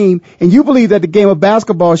game, and you believe that the game of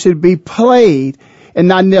basketball should be played and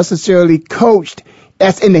not necessarily coached.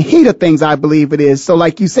 That's in the heat of things, I believe it is. So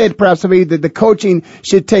like you said, perhaps maybe the coaching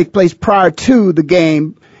should take place prior to the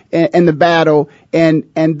game and the battle, and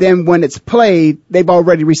then when it's played, they've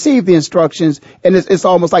already received the instructions, and it's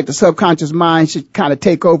almost like the subconscious mind should kind of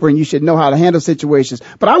take over, and you should know how to handle situations.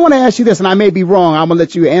 But I want to ask you this, and I may be wrong. I'm going to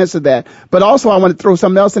let you answer that. But also I want to throw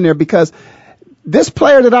something else in there, because this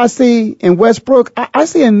player that I see in Westbrook, I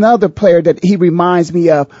see another player that he reminds me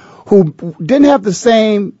of who didn't have the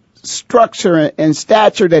same structure and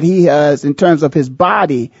stature that he has in terms of his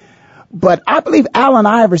body, but I believe Allen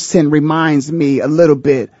Iverson reminds me a little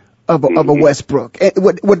bit of a Westbrook,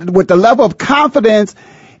 with the level of confidence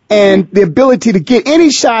and the ability to get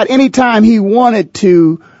any shot anytime he wanted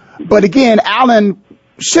to. But again, Allen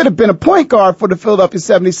should have been a point guard for the Philadelphia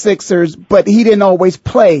 76ers, but he didn't always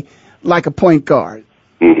play like a point guard.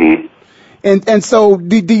 Mm-hmm. And so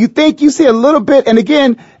do you think you see a little bit, and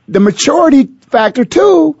again, the maturity factor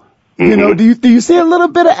too, do you see a little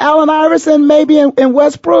bit of Allen Iverson maybe in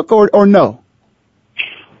Westbrook or no?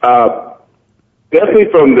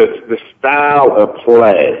 Definitely from the style of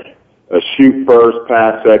play, a shoot first,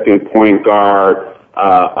 pass second, point guard,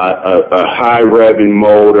 a high revving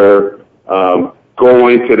motor,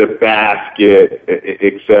 going to the basket,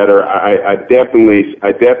 et cetera. I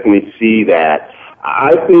definitely see that.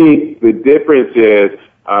 I think the difference is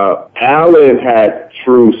Allen had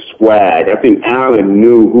true swag. I think Allen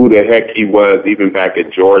knew who the heck he was even back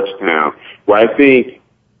at Georgetown. Where I think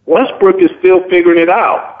Westbrook is still figuring it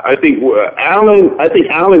out. I think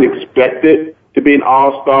Allen expected to be an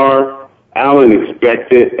all-star, Allen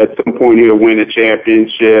expected at some point he'll win a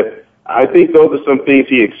championship. I think those are some things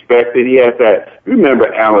he expected. He has that,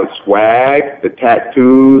 remember Allen's swag, the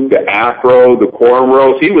tattoos, the afro, the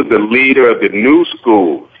cornrows. He was the leader of the new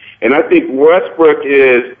school. And I think Westbrook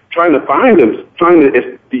is trying to find him, trying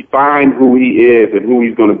to define who he is and who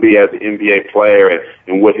he's going to be as an NBA player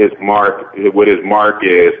and what his mark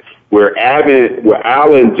is. Where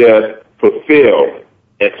Allen just fulfilled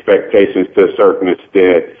expectations to a certain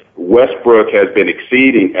extent, Westbrook has been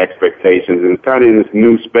exceeding expectations and kind of in this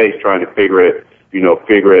new space trying to figure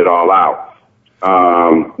it all out.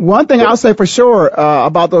 One thing I'll say for sure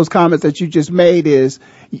about those comments that you just made is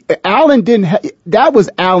Allen that was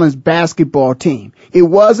Allen's basketball team. It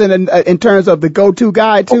wasn't in terms of the go-to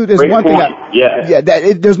guy too. There's one thing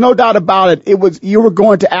there's no doubt about it. You were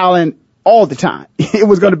going to Allen all the time. It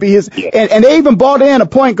was going to be his, and they even brought in a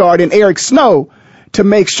point guard in Eric Snow to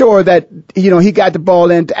make sure that, he got the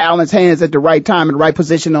ball into Allen's hands at the right time and the right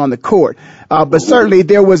position on the court. But certainly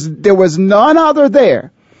there was none other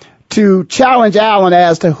there to challenge Allen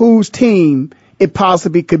as to whose team it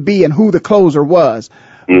possibly could be and who the closer was.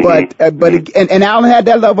 But Allen had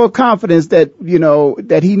that level of confidence that,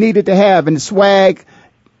 that he needed to have, and a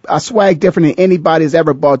swag different than anybody's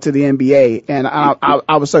ever brought to the NBA. And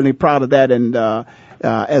I was certainly proud of that. And,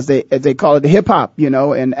 as they call it, the hip hop,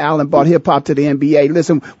 and Allen brought hip hop to the NBA.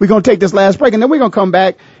 Listen, we're going to take this last break and then we're going to come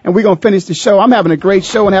back and we're going to finish the show. I'm having a great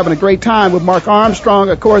show and having a great time with Mark Armstrong.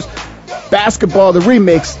 Of course, basketball, the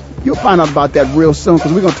remix. You'll find out about that real soon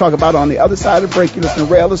because we're going to talk about it on the other side of the break. You listen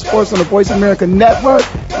to Rail of Sports on the Voice America Network,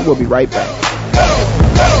 and we'll be right back.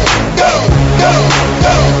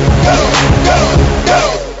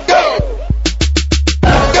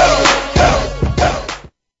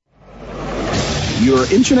 Your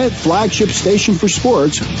internet flagship station for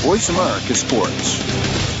sports, Voice America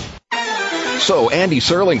Sports. So Andy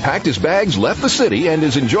Serling packed his bags, left the city, and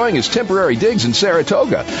is enjoying his temporary digs in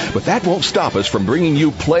Saratoga. But that won't stop us from bringing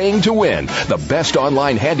you Playing to Win, the best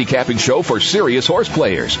online handicapping show for serious horse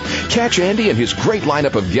players. Catch Andy and his great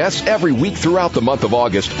lineup of guests every week throughout the month of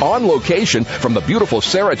August on location from the beautiful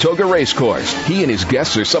Saratoga Racecourse. He and his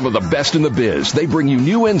guests are some of the best in the biz. They bring you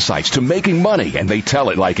new insights to making money, and they tell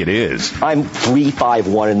it like it is. I'm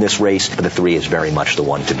 3-5-1 in this race, but the 3 is very much the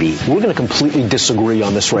one to beat. We're going to completely disagree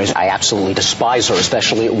on this race. I absolutely despise her,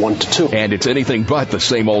 especially at 1-2. And it's anything but the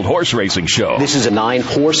same old horse racing show. This is a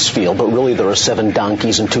 9-horse field, but really there are 7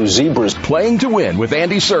 donkeys and 2 zebras. Playing to Win with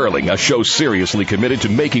Andy Serling, a show seriously committed to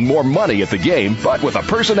making more money at the game, but with a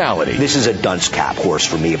personality. This is a dunce cap horse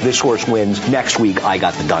for me. If this horse wins, next week I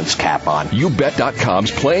got the dunce cap on.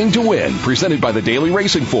 YouBet.com's Playing to Win, presented by the Daily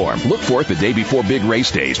Racing Form. Look for it the day before big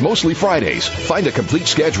race days, mostly Fridays. Find a complete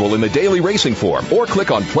schedule in the Daily Racing Form or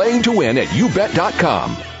click on Playing to Win at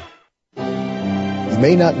YouBet.com. You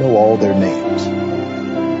may not know all their names,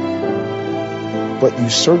 but you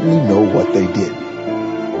certainly know what they did.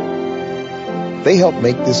 They helped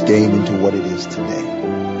make this game into what it is today.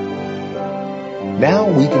 Now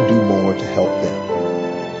we can do more to help them.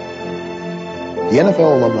 The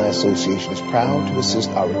NFL Alumni Association is proud to assist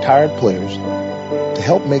our retired players to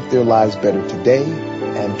help make their lives better today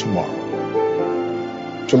and tomorrow.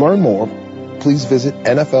 To learn more, please visit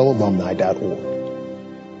NFLalumni.org.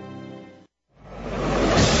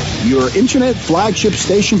 Your internet flagship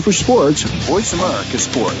station for sports, Voice America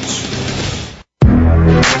Sports.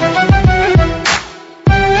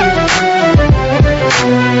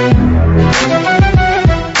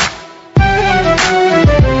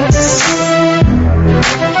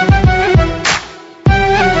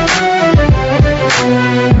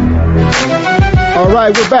 All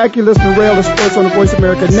right, we're back. You're listening to Rail of Sports on the Voice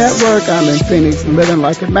America Network. I'm in Phoenix, living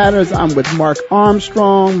like it matters. I'm with Mark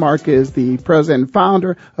Armstrong. Mark is the president and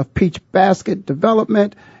founder of Peach Basket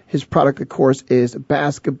Development. His product, of course, is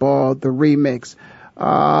Basketball, the Remix.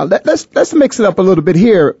 Let's mix it up a little bit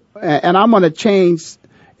here, and I'm going to change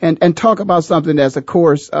and talk about something that's, of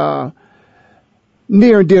course,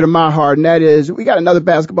 near and dear to my heart, and that is we got another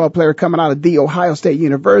basketball player coming out of The Ohio State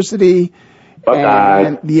University.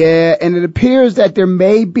 And it appears that there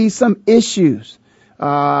may be some issues.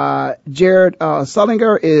 Jared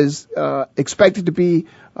Sullinger is expected to be,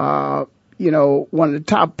 one of the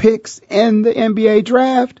top picks in the NBA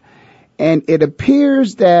draft. And it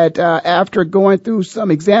appears that after going through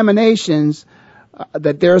some examinations,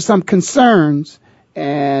 that there are some concerns,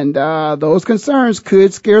 and those concerns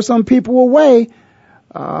could scare some people away.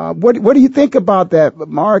 What do you think about that,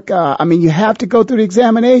 Mark? You have to go through the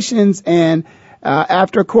examinations, and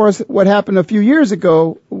after, of course, what happened a few years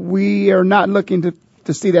ago, we are not looking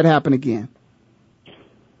to see that happen again.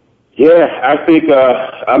 Yeah, I think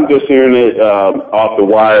I'm just hearing it off the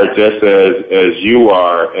wire, just as you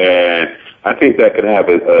are, and I think that could have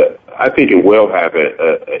I think it will have an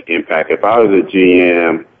impact. If I was a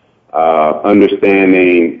GM,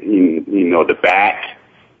 understanding the back,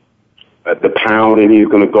 the pounding he's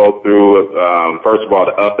going to go through. First of all,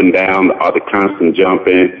 the up and down, the constant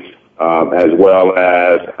jumping, as well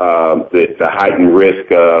as the heightened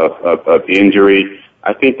risk of injury.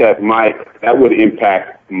 I think that would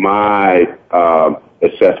impact my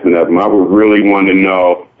assessment of him. I would really want to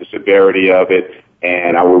know the severity of it,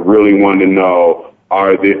 and I would really want to know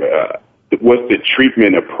what's the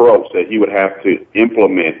treatment approach that he would have to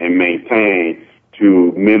implement and maintain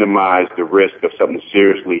to minimize the risk of something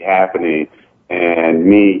seriously happening and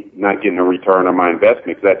me not getting a return on my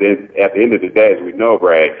investment. Because at the end of the day, as we know,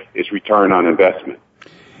 Greg, it's return on investment.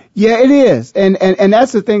 Yeah, it is. And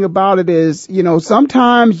that's the thing about it is,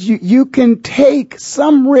 sometimes you can take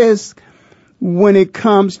some risk when it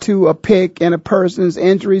comes to a pick and a person's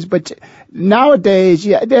injuries, but nowadays,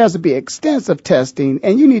 there has to be extensive testing,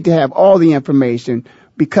 and you need to have all the information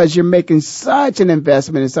because you're making such an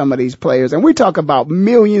investment in some of these players. And we talk about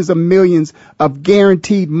millions of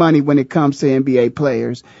guaranteed money when it comes to NBA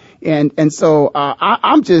players. And so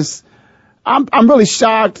I'm really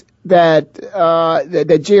shocked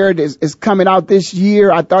that Jared is coming out this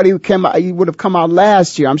year. I thought he would have come out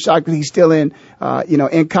last year. I'm shocked that he's still in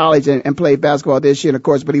college and played basketball this year, and of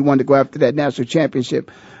course, but he wanted to go after that national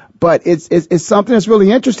championship. But it's something that's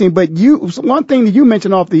really interesting. But one thing that you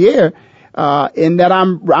mentioned off the air, and that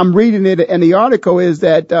I'm reading it in the article, is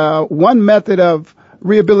that one method of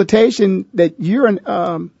rehabilitation that you're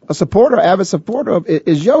avid supporter of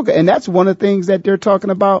is yoga, and that's one of the things that they're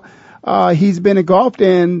talking about. He's been engulfed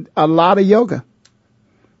in a lot of yoga.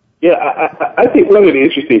 Yeah, I think one of the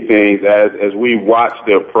interesting things as we watch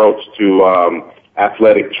the approach to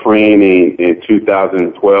athletic training in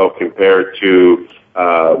 2012 compared to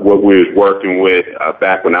what we was working with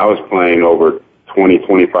back when I was playing over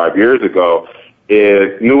 25 years ago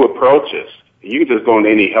is new approaches. You can just go into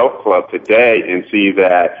any health club today and see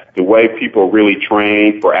that the way people really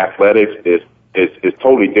train for athletics is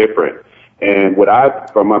totally different. And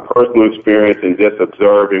from my personal experience and just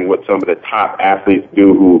observing what some of the top athletes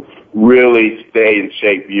do who really stay in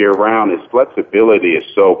shape year round, is flexibility is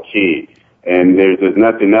so key. And there's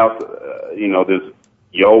nothing else, there's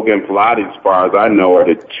yoga and Pilates, as far as I know, are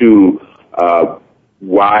the two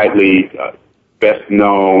widely best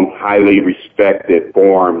known, highly respected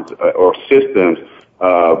forms or systems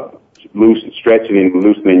of stretching and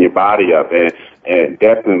loosening your body up. And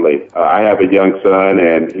definitely, I have a young son,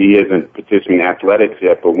 and he isn't participating in athletics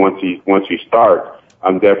yet. But once he starts,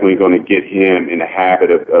 I'm definitely going to get him in the habit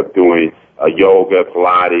of doing yoga,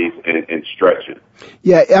 Pilates, and stretching.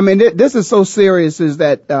 Yeah, I mean, this is so serious. Is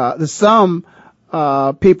that some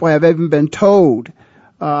people have even been told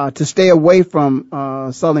to stay away from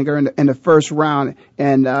Sullinger in the first round,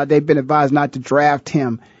 and they've been advised not to draft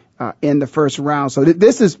him in the first round. So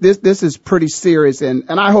this is pretty serious, and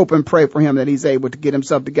I hope and pray for him that he's able to get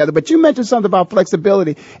himself together. But you mentioned something about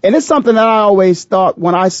flexibility, and it's something that I always thought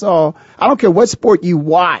when I don't care what sport you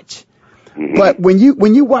watch, but when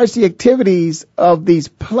you watch the activities of these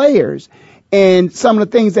players and some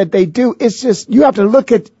of the things that they do, it's just, you have to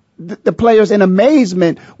look at the players in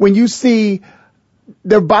amazement when you see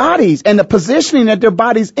their bodies and the positioning that their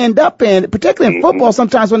bodies end up in, particularly in football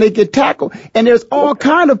sometimes when they get tackled. And there's all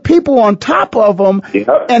kind of people on top of them,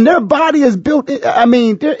 and their body is built,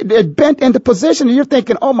 they're bent into position, and you're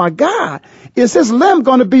thinking, oh my God, is his limb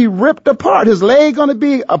going to be ripped apart? His leg going to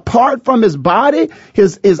be apart from his body?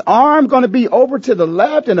 His arm going to be over to the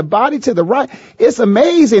left and the body to the right? It's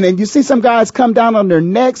amazing. And you see some guys come down on their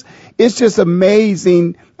necks. It's just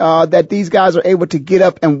amazing that these guys are able to get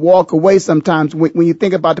up and walk away sometimes when you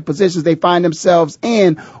think about the positions they find themselves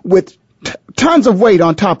in with tons of weight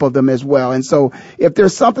on top of them as well. And so if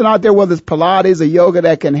there's something out there, whether it's Pilates or yoga,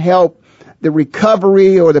 that can help the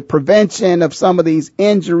recovery or the prevention of some of these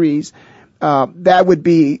injuries, that would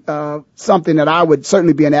be something that I would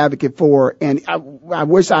certainly be an advocate for. And I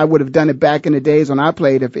wish I would have done it back in the days when I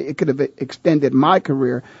played. If it could have extended my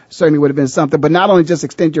career, certainly would have been something. But not only just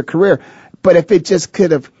extend your career, but if it just could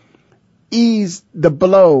have eased the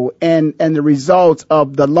blow and the results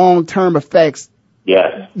of the long-term effects,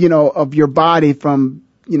 of your body from,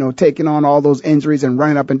 taking on all those injuries and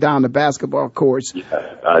running up and down the basketball courts. Yes,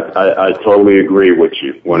 I totally agree with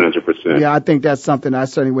you, 100%. Yeah, I think that's something I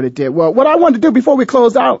certainly would have did. Well, what I wanted to do before we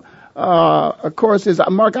close out, of course, is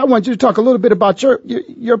Mark. I want you to talk a little bit about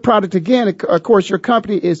your product again. Of course, your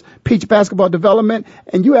company is Peach Basketball Development,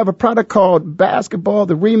 and you have a product called Basketball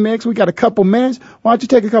the Remix. We got a couple minutes. Why don't you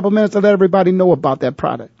take a couple minutes to let everybody know about that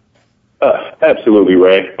product? Absolutely,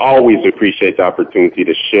 Ray. Always appreciate the opportunity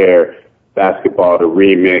to share Basketball the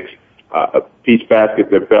Remix. Peach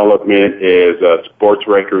Basket Development is a sports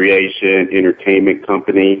recreation entertainment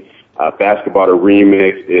company. Basketball the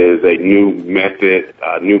Remix is a new method,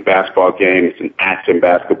 new basketball game. It's an action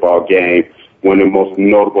basketball game. One of the most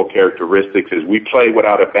notable characteristics is we play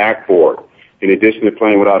without a backboard. In addition to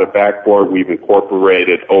playing without a backboard, we've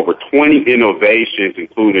incorporated over 20 innovations,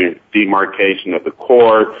 including demarcation of the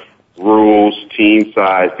court, rules, team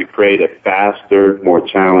size, to create a faster, more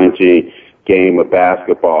challenging game of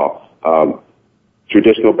basketball.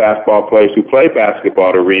 Traditional basketball players who play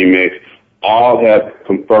Basketball the Remix all have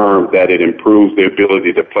confirmed that it improves their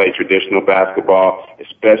ability to play traditional basketball,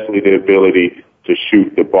 especially the ability to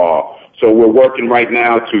shoot the ball. So we're working right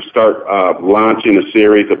now to start launching a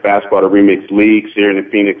series of Basketball the Remix leagues here in the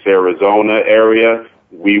Phoenix, Arizona area.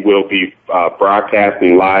 We will be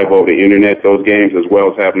broadcasting live over the internet those games, as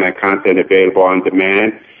well as having that content available on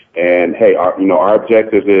demand. And hey, our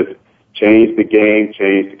objective is change the game,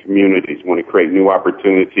 change the communities. We want to create new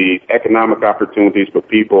opportunities, economic opportunities for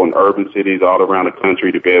people in urban cities all around the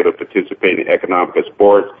country to be able to participate in economic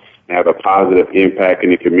sports and have a positive impact in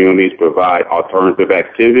the communities, provide alternative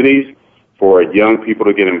activities for young people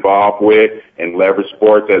to get involved with, and leverage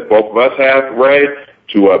sports, as both of us have, Ray,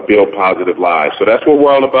 to build positive lives. So that's what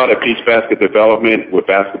we're all about at Peach Basket Development with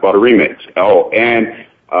Basketball the Remix. Oh, and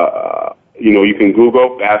you can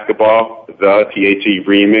Google Basketball, the THE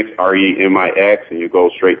Remix, REMIX, and you go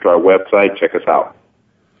straight to our website. Check us out.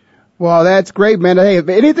 Well, that's great, man. Hey, if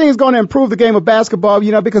anything is going to improve the game of basketball,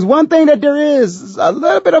 because one thing that there is a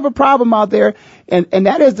little bit of a problem out there, and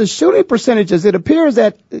that is the shooting percentages. It appears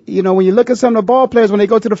that, when you look at some of the ball players, when they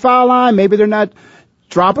go to the foul line, maybe they're not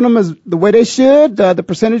dropping them as the way they should. The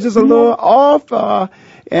percentages are a little off.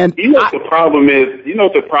 And the problem is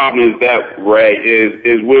that, Ray,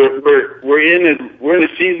 is we're in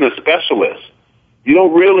a season of specialists. You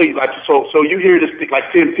don't really so you hear this like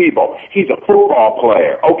Tim Tebow. He's a football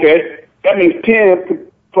player. Okay, that means Tim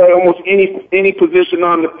can play almost any position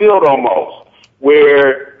on the field almost.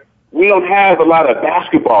 Where we don't have a lot of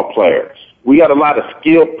basketball players. We got a lot of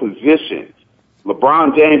skilled positions.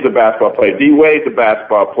 LeBron James, a basketball player. D. Wade's a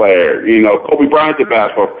basketball player. Kobe Bryant's a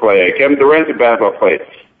basketball player. Kevin Durant's a basketball player.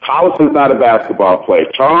 Collison's not a basketball player.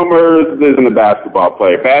 Chalmers isn't a basketball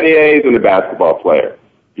player. Battier isn't a basketball player.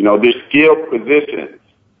 They're skilled positions.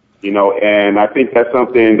 And I think that's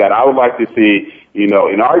something that I would like to see, in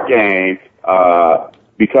our game,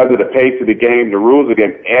 because of the pace of the game, the rules of the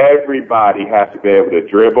game, everybody has to be able to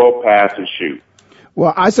dribble, pass, and shoot.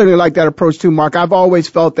 Well, I certainly like that approach too, Mark. I've always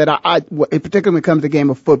felt that particularly when it comes to the game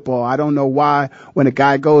of football, I don't know why when a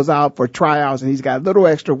guy goes out for tryouts and he's got a little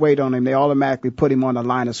extra weight on him, they automatically put him on the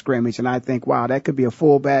line of scrimmage. And I think, wow, that could be a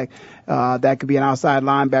fullback, that could be an outside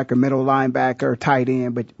linebacker, middle linebacker, tight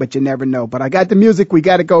end, but you never know. But I got the music. We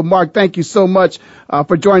got to go. Mark, thank you so much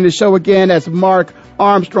for joining the show again. That's Mark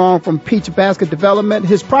Armstrong from Peach Basket Development.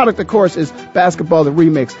 His product, of course, is Basketball the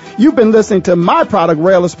Remix. You've been listening to my product,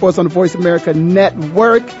 Rail of Sports, on the Voice America Network.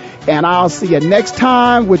 And I'll see you next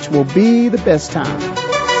time, which will be the best time.